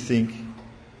 what do you think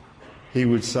he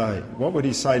would say? What would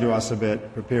he say to us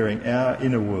about preparing our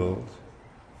inner world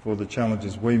for the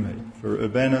challenges we meet? For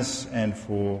Urbanus and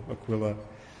for Aquila,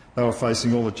 they were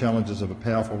facing all the challenges of a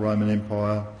powerful Roman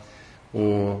Empire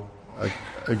or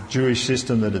a Jewish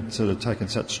system that had sort of taken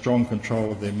such strong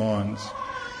control of their minds.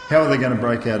 How are they going to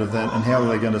break out of that, and how are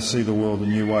they going to see the world a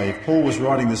new way? If Paul was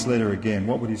writing this letter again,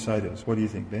 what would he say to us? What do you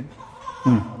think, Ben?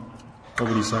 What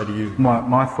would he say to you?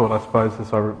 My thought, I suppose,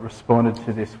 as I responded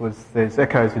to this was there's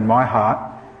echoes in my heart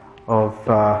of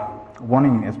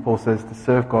wanting, as Paul says, to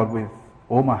serve God with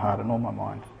all my heart and all my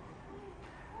mind.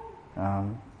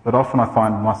 But often I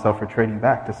find myself retreating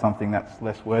back to something that's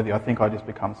less worthy. I think I just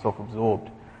become self-absorbed.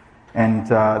 And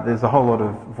there's a whole lot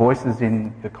of voices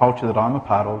in the culture that I'm a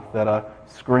part of that are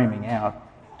screaming out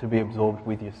to be absorbed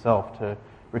with yourself, to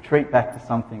retreat back to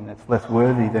something that's less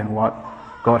worthy than what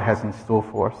God has in store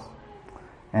for us.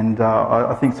 And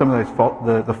I think some of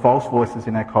those the false voices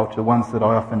in our culture, ones that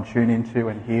I often tune into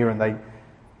and hear, and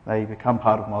they become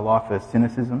part of my life as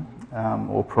cynicism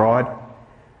or pride,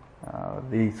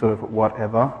 the sort of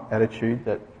whatever attitude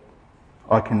that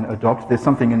I can adopt. There's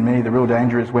something in me, the real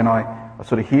danger is when I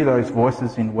sort of hear those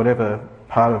voices in whatever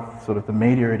part of sort of the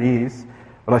media it is,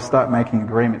 but I start making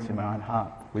agreements in my own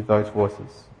heart with those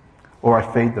voices, or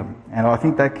I feed them. And I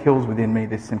think that kills within me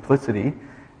this simplicity,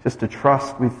 just to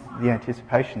trust with the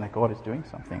anticipation that God is doing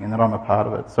something and that I'm a part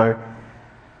of it. So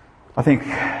I think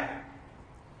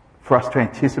for us to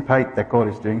anticipate that God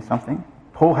is doing something,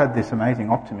 Paul had this amazing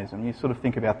optimism. You sort of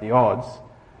think about the odds,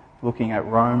 looking at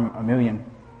Rome, 1 million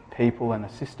people and a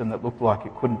system that looked like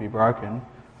it couldn't be broken,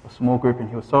 a small group, and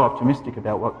he was so optimistic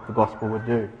about what the gospel would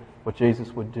do, what Jesus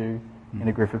would do in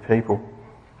a group of people.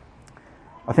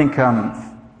 I think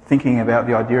thinking about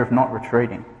the idea of not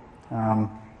retreating.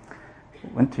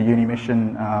 Went to uni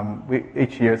mission.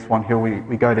 Each year at Swan Hill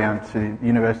we go down to the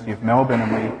University of Melbourne,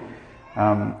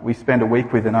 and we spend a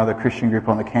week with another Christian group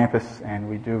on the campus, and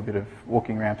we do a bit of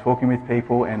walking around talking with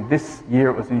people. And this year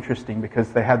it was interesting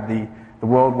because they had the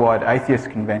Worldwide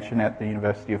Atheist Convention at the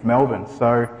University of Melbourne.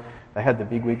 So they had the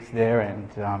bigwigs there, and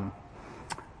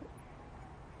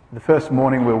the first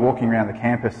morning we were walking around the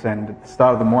campus, and at the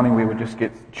start of the morning we would just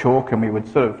get chalk and we would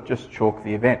sort of just chalk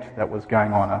the event that was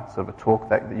going on, a sort of a talk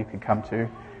that you could come to.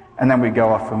 And then we'd go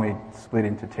off and we'd split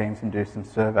into teams and do some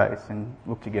surveys and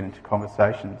look to get into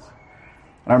conversations.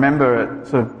 And I remember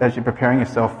sort of as you're preparing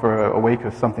yourself for a week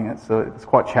of something that's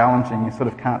quite challenging, you sort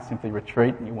of can't simply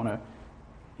retreat and you want to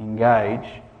engage.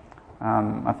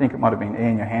 I think it might have been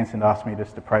Ian Johansson asked me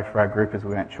just to pray for our group as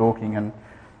we went chalking, and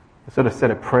I sort of said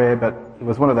a prayer, but it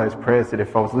was one of those prayers that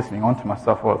if I was listening on to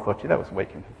myself, I would have thought, gee, that was weak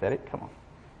and pathetic, come on.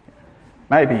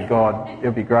 Maybe God, it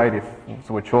would be great if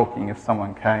we're chalking, if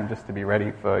someone came just to be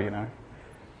ready for,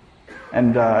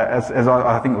 And as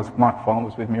I think it was Mike Follen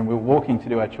was with me, and we were walking to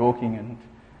do our chalking, and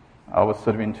I was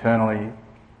sort of internally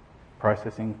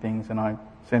processing things, and I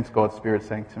sensed God's Spirit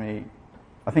saying to me,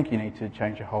 I think you need to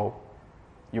change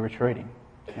you're retreating.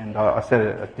 And I said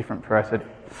a different prayer. I said,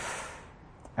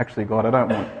 actually, God, I don't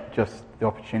want just the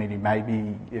opportunity,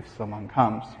 maybe if someone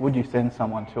comes, would you send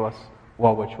someone to us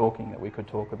while we're chalking that we could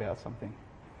talk about something?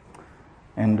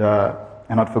 And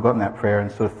I'd forgotten that prayer,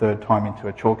 and sort of third time into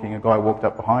a chalking, a guy walked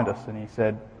up behind us and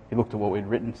he looked at what we'd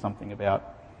written, something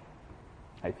about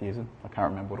atheism. I can't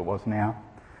remember what it was now.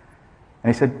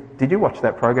 And he said, did you watch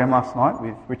that program last night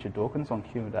with Richard Dawkins on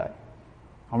Q&A?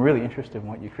 I'm really interested in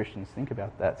what you Christians think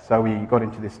about that. So we got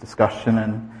into this discussion,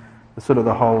 and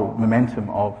the whole momentum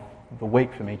of the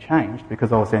week for me changed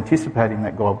because I was anticipating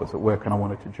that God was at work and I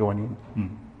wanted to join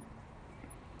in.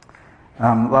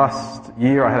 Last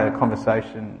year I had a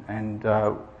conversation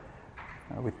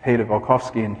with Peter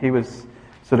Volkovsky, and he was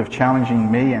sort of challenging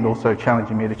me and also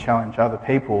challenging me to challenge other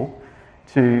people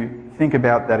to think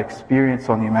about that experience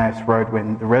on the Emmaus Road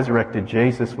when the resurrected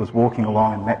Jesus was walking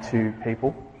along and met two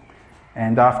people.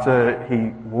 And after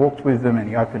he walked with them and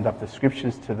he opened up the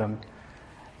scriptures to them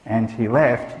and he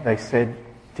left, they said,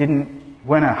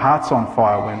 weren't our hearts on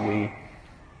fire when we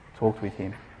talked with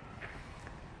him?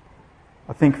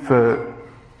 I think for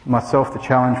myself the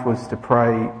challenge was to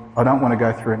pray, I don't want to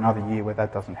go through another year where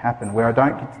that doesn't happen, where I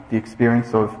don't get the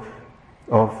experience of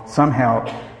somehow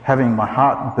having my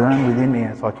heart burn within me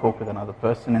as I talk with another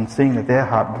person and seeing that their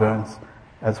heart burns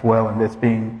as well. And there's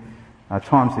been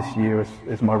times this year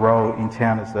as my role in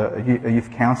town as a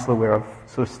youth counsellor where I've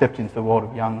sort of stepped into the world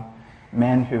of young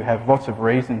men who have lots of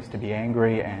reasons to be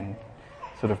angry and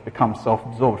sort of become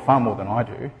self-absorbed far more than I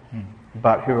do,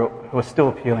 but who are still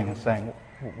appealing and saying,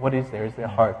 what is there? Is there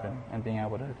hope? And being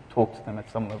able to talk to them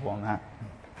at some level on that.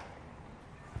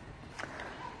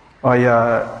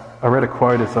 I read a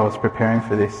quote as I was preparing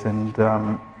for this,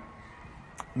 and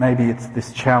maybe it's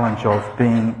this challenge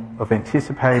of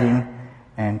anticipating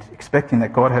and expecting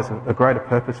that God has a greater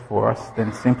purpose for us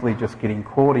than simply just getting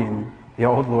caught in the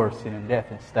old law of sin and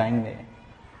death and staying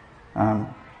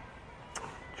there.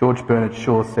 George Bernard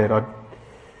Shaw said,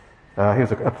 he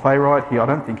was a playwright. I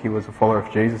don't think he was a follower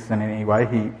of Jesus in any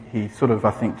way. He sort of,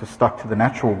 I think, just stuck to the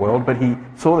natural world, but he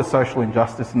saw the social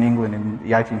injustice in England in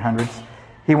the 1800s.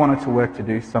 He wanted to work to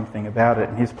do something about it,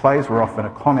 and his plays were often a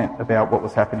comment about what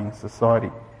was happening in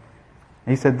society.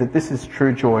 He said that this is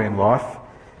true joy in life,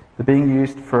 the being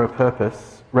used for a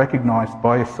purpose, recognised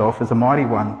by yourself as a mighty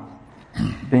one,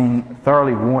 being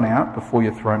thoroughly worn out before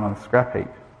you're thrown on the scrap heap,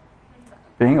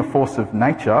 being a force of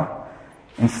nature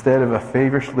instead of a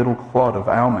feverish little clod of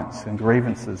ailments and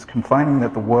grievances, complaining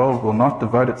that the world will not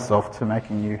devote itself to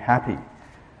making you happy.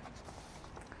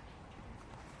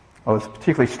 I was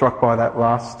particularly struck by that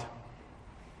last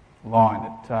line.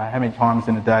 How many times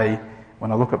in a day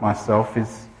when I look at myself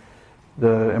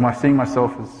am I seeing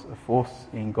myself as a force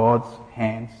in God's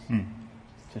hands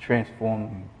to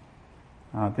transform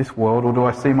this world, or do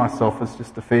I see myself as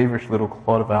just a feverish little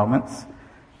clod of ailments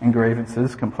and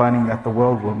grievances, complaining that the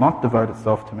world will not devote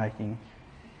itself to making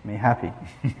me happy?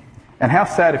 And how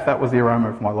sad if that was the aroma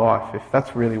of my life, if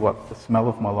that's really what the smell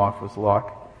of my life was like,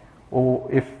 or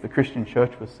if the Christian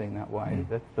church was seen that way,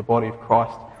 that the body of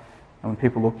Christ, and when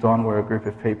people looked on, were a group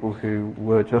of people who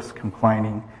were just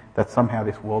complaining that somehow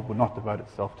this world would not devote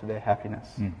itself to their happiness.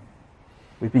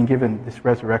 We've been given this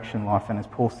resurrection life, and as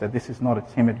Paul said, this is not a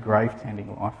timid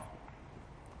grave-tending life.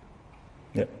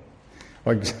 Yeah,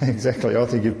 exactly. I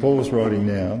think if Paul was writing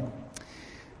now,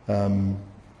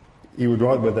 he would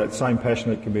write with that same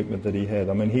passionate commitment that he had.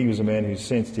 I mean, he was a man who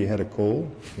sensed he had a call.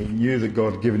 He knew that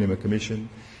God had given him a commission,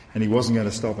 and he wasn't going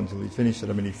to stop until he finished it.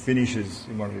 I mean, he finishes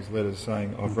in one of his letters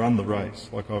saying, I've run the race,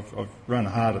 like I've run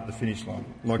hard at the finish line,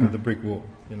 like at the brick wall.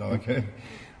 Okay?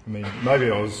 I mean,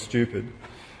 maybe I was stupid,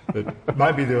 but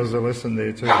maybe there was a lesson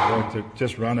there too, like to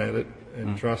just run at it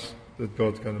and trust that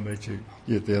God's going to meet you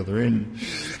at the other end.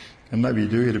 And maybe you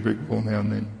do hit a brick wall now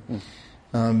and then.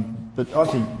 But I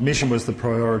think mission was the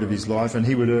priority of his life, and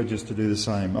he would urge us to do the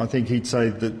same. I think he'd say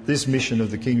that this mission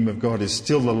of the Kingdom of God is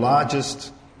still the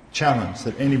largest challenge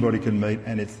that anybody can meet,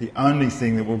 and it's the only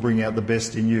thing that will bring out the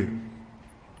best in you.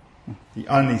 The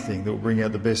only thing that will bring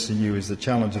out the best in you is the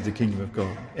challenge of the Kingdom of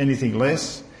God. Anything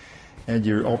less, and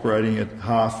you're operating at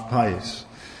half pace.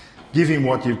 Give him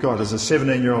what you've got. As a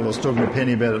 17-year-old, I was talking to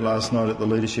Penny about it last night at the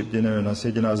leadership dinner, and I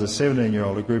said, as a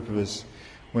 17-year-old, a group of us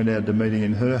went out to meeting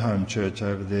in her home church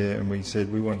over there, and we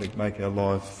said we wanted to make our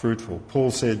life fruitful.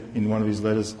 Paul said in one of his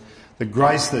letters, the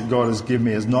grace that God has given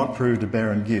me has not proved a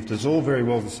barren gift. It's all very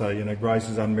well to say, grace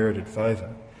is unmerited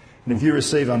favour. And if you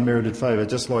receive unmerited favour,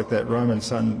 just like that Roman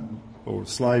son or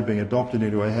slave being adopted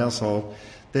into a household,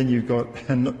 then you've got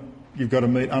to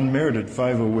meet unmerited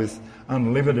favour with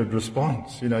unlimited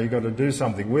response. You've got to do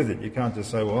something with it. You can't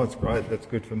just say, well, that's great, that's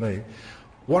good for me.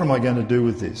 What am I going to do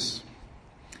with this?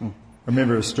 I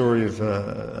remember a story of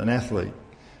an athlete,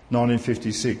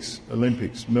 1956,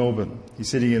 Olympics, Melbourne. He's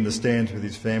sitting in the stands with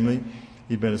his family.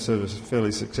 He'd been a sort of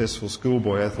fairly successful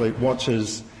schoolboy athlete,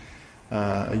 watches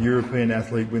a European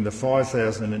athlete win the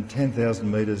 5,000 and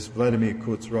 10,000 metres. Vladimir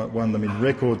Kuts won them in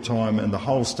record time, and the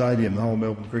whole stadium, the whole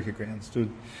Melbourne cricket ground stood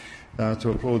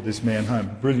to applaud this man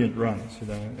home. Brilliant runs,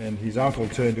 And his uncle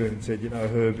turned to him and said,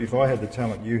 Herb, if I had the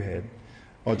talent you had,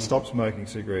 I'd stop smoking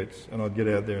cigarettes and I'd get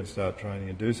out there and start training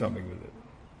and do something with it.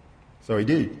 So he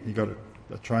did. He got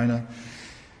a trainer.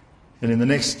 And in the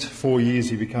next 4 years,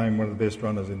 he became one of the best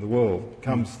runners in the world.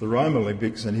 Comes the Rome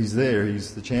Olympics, and he's there.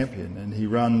 He's the champion, and he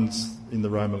runs in the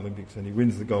Rome Olympics, and he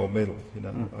wins the gold medal.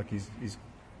 Like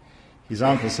his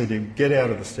uncle said to him, "Get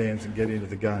out of the stands and get into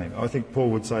the game." I think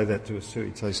Paul would say that to us too.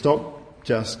 He'd say, "Stop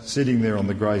just sitting there on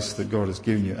the grace that God has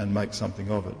given you and make something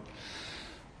of it."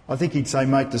 I think he'd say,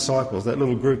 make disciples. That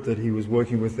little group that he was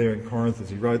working with there in Corinth, as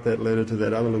he wrote that letter to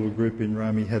that other little group in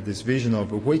Rome, he had this vision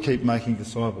of, if we keep making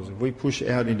disciples, if we push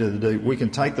out into the deep, we can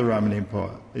take the Roman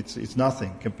Empire. It's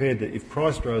nothing compared to if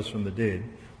Christ rose from the dead,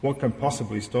 what can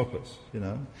possibly stop us,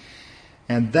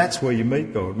 And that's where you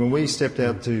meet God. When we stepped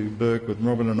out to Bourke with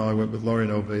Robin and I went with Laurie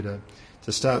and Elvita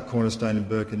to start Cornerstone in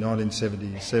Bourke in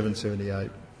 1977,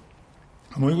 78.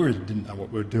 We didn't know what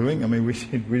we were doing. We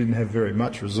didn't have very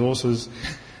much resources.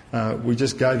 We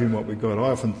just gave him what we got.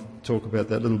 I often talk about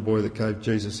that little boy that gave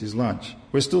Jesus his lunch.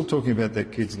 We're still talking about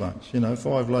that kid's lunch.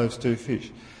 5 loaves, 2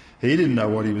 fish. He didn't know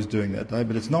what he was doing that day,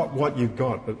 but it's not what you've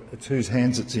got, but it's whose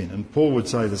hands it's in. And Paul would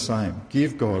say the same.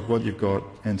 Give God what you've got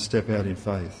and step out in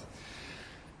faith.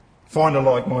 Find a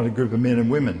like-minded group of men and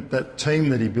women. That team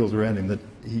that he built around him, that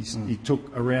he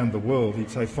took around the world, he'd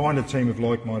say, find a team of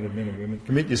like-minded men and women,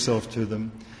 commit yourself to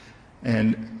them,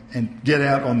 and get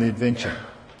out on the adventure.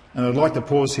 And I'd like to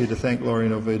pause here to thank Laurie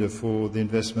and Elvita for the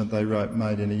investment they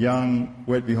made in a young,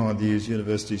 wet-behind-the-ears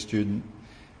university student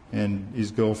and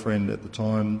his girlfriend at the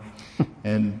time.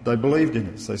 And they believed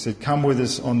in us. They said, come with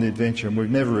us on the adventure, and we've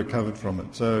never recovered from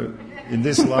it. So in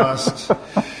this last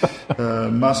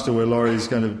muster where Laurie is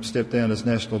going to step down as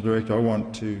National Director, I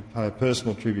want to pay a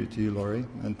personal tribute to you, Laurie,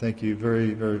 and thank you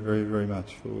very, very, very, very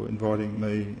much for inviting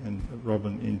me and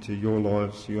Robin into your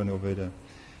lives, you and Elvita,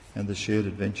 and the shared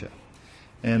adventure.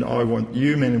 And I want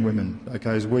you, men and women,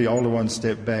 as we older ones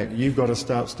step back, you've got to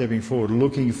start stepping forward,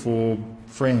 looking for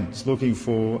friends, looking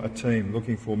for a team,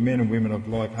 looking for men and women of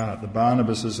like heart, the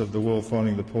Barnabases of the world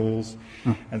finding the Pauls,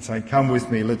 and saying, come with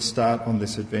me, let's start on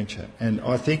this adventure. And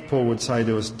I think Paul would say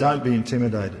to us, don't be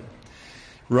intimidated.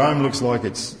 Rome looks like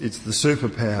it's the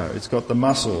superpower, it's got the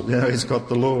muscle, it's got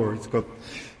the law,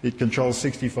 it controls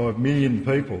 65 million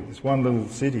people. This one little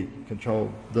city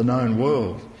controlled the known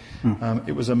world.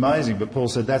 It was amazing, but Paul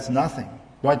said, that's nothing.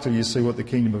 Wait till you see what the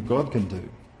kingdom of God can do.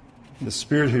 The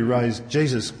Spirit who raised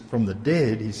Jesus from the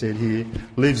dead, he said here,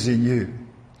 lives in you.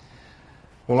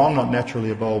 Well, I'm not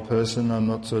naturally a bold person. I'm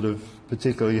not sort of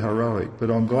particularly heroic, but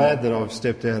I'm glad that I've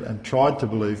stepped out and tried to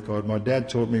believe God. My dad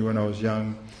taught me when I was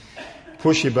young,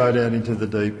 push your boat out into the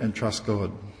deep and trust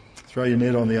God. Throw your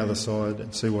net on the other side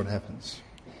and see what happens.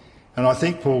 And I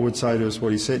think Paul would say to us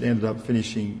what he said, ended up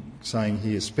saying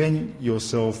here, spend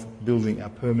yourself building a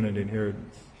permanent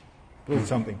inheritance. Build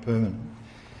something permanent.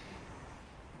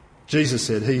 Jesus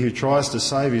said, he who tries to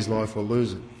save his life will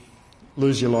lose it.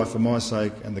 Lose your life for my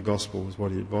sake, and the gospel is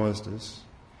what he advised us.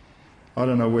 I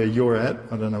don't know where you're at.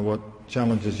 I don't know what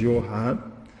challenges your heart.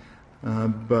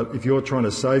 But if you're trying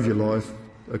to save your life,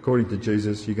 according to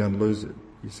Jesus, you're going to lose it.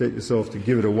 You set yourself to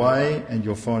give it away, and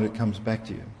you'll find it comes back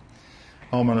to you.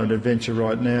 I'm on an adventure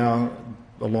right now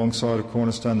alongside of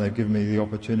Cornerstone. They've given me the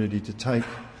opportunity to take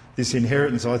this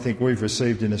inheritance I think we've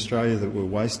received in Australia that we're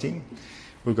wasting.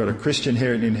 We've got a Christian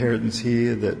inheritance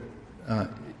here that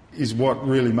is what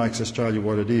really makes Australia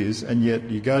what it is, and yet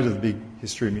you go to the big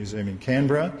History Museum in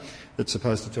Canberra that's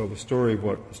supposed to tell the story of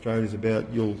what Australia's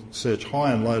about. You'll search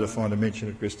high and low to find a mention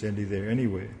of Christianity there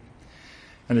anywhere.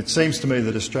 And it seems to me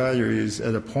that Australia is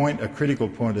at a point, a critical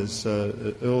point, as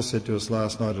Earl said to us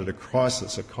last night, at a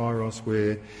crisis, a kairos,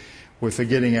 where we're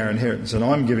forgetting our inheritance. And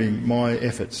I'm giving my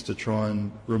efforts to try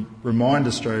and remind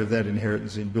Australia of that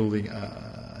inheritance in building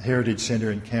a heritage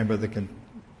centre in Canberra that can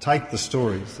take the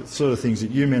stories, the sort of things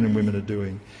that you men and women are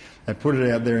doing, and put it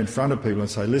out there in front of people and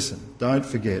say, listen, don't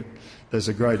forget there's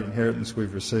a great inheritance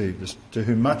we've received. To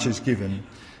whom much is given,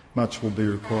 much will be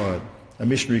required. A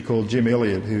missionary called Jim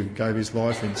Elliot, who gave his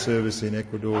life in service in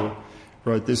Ecuador,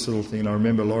 wrote this little thing, and I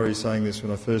remember Laurie saying this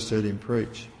when I first heard him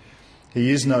preach. He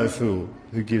is no fool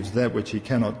who gives that which he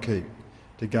cannot keep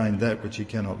to gain that which he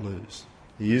cannot lose.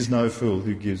 He is no fool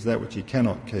who gives that which he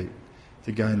cannot keep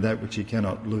to gain that which he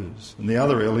cannot lose. And the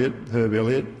other Elliot, Herb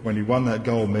Elliot, when he won that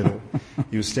gold medal,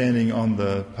 he was standing on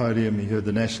the podium, he heard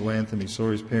the national anthem, he saw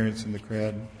his parents in the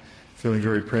crowd, feeling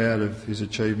very proud of his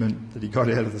achievement, that he got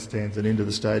out of the stands and into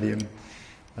the stadium.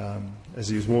 As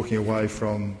he was walking away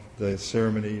from the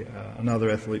ceremony, another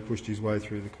athlete pushed his way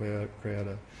through the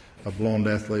crowd, a blonde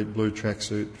athlete, blue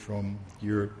tracksuit from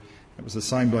Europe. It was the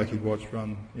same bloke he'd watched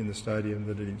run in the stadium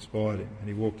that had inspired him. And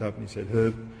he walked up and he said,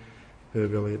 Herb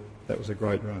Elliot, that was a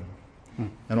great run.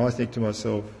 And I think to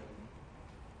myself,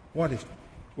 what if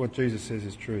what Jesus says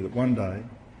is true, that one day,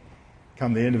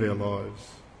 come the end of our lives,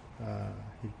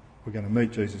 we're going to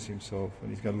meet Jesus himself and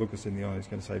he's going to look us in the eye, he's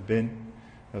going to say, Ben,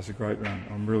 that was a great run.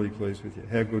 I'm really pleased with you.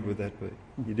 How good would that be?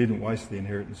 You didn't waste the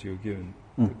inheritance you were given.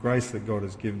 The grace that God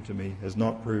has given to me has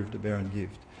not proved a barren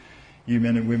gift. You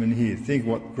men and women here, think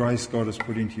what grace God has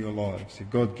put into your lives. If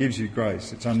God gives you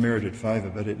grace, it's unmerited favour,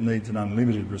 but it needs an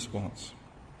unlimited response.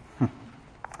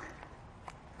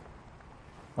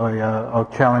 I was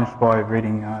challenged by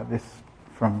reading this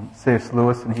from C.S.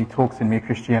 Lewis, and he talks in Mere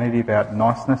Christianity about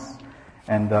niceness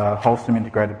and wholesome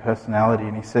integrated personality,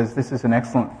 and he says this is an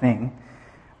excellent thing.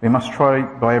 We must try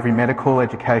by every medical,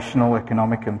 educational,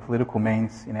 economic and political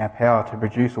means in our power to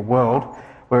produce a world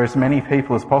where as many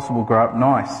people as possible grow up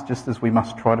nice, just as we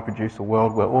must try to produce a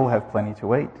world where all have plenty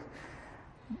to eat.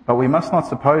 But we must not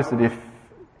suppose that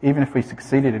even if we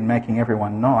succeeded in making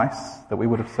everyone nice, that we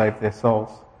would have saved their souls.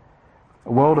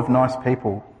 A world of nice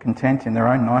people, content in their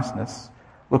own niceness,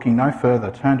 looking no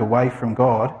further, turned away from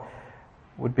God,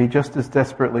 would be just as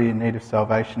desperately in need of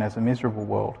salvation as a miserable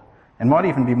world, and might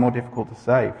even be more difficult to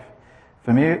save.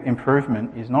 For mere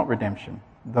improvement is not redemption,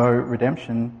 though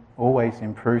redemption always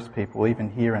improves people,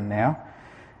 even here and now,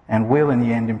 and will in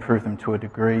the end improve them to a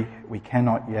degree we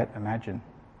cannot yet imagine.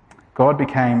 God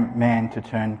became man to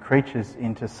turn creatures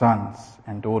into sons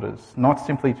and daughters, not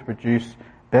simply to produce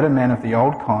better men of the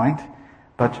old kind,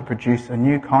 but to produce a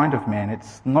new kind of man.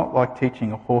 It's not like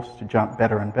teaching a horse to jump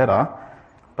better and better,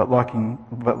 but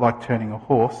like turning a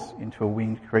horse into a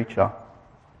winged creature.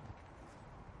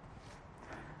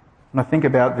 And I think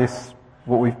about this,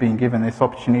 what we've been given, this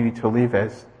opportunity to live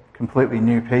as completely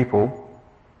new people.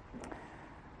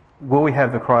 Will we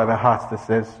have the cry of our hearts that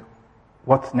says,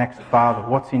 what's next, Father?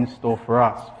 What's in store for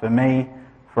us? For me,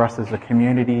 for us as a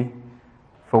community,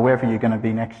 for wherever you're going to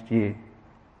be next year.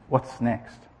 What's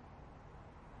next?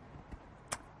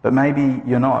 But maybe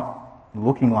you're not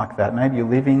looking like that. Maybe you're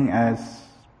living as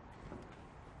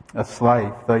a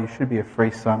slave, though you should be a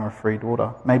free son or a free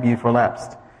daughter. Maybe you've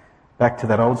relapsed back to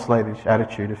that old slavish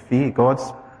attitude of fear.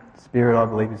 God's Spirit, I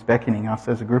believe, is beckoning us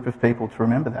as a group of people to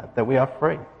remember that we are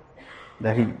free,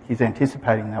 that He's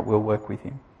anticipating that we'll work with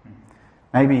Him.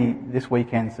 Maybe this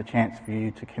weekend's a chance for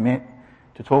you to commit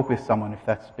to talk with someone if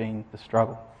that's been the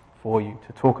struggle for you,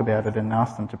 to talk about it and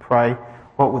ask them to pray,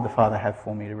 what would the Father have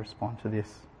for me to respond to this?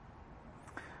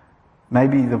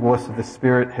 Maybe the voice of the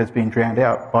Spirit has been drowned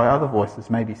out by other voices.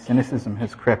 Maybe cynicism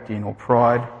has crept in, or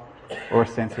pride, or a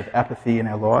sense of apathy in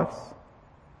our lives.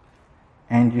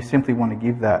 And you simply want to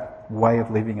give that way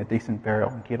of living a decent burial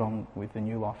and get on with the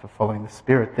new life of following the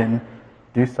Spirit, then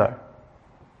do so.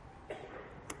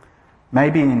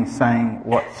 Maybe in saying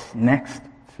what's next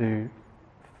to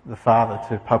the Father,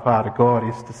 to Papa, to God,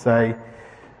 is to say,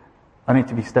 I need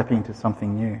to be stepping into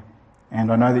something new.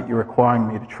 And I know that you're requiring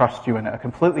me to trust you in a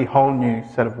completely whole new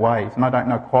set of ways. And I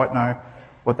don't quite know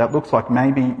what that looks like.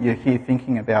 Maybe you're here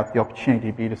thinking about the opportunity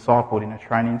to be discipled in a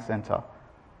training centre.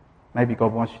 Maybe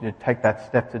God wants you to take that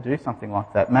step to do something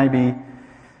like that. Maybe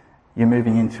you're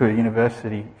moving into a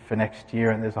university for next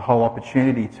year and there's a whole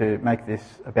opportunity to make this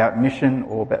about mission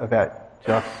or about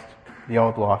just the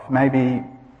old life. Maybe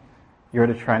you're at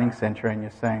a training centre and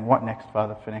you're saying, what next,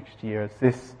 Father, for next year? Is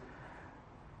this,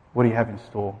 what do you have in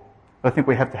store? I think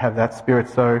we have to have that spirit,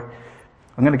 so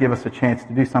I'm going to give us a chance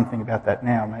to do something about that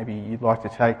now. Maybe you'd like to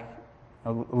take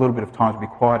a little bit of time to be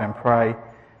quiet and pray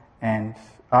and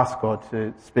ask God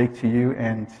to speak to you,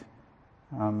 and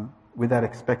with that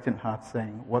expectant heart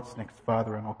saying, "What's next,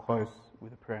 Father?" And I'll close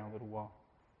with a prayer in a little while.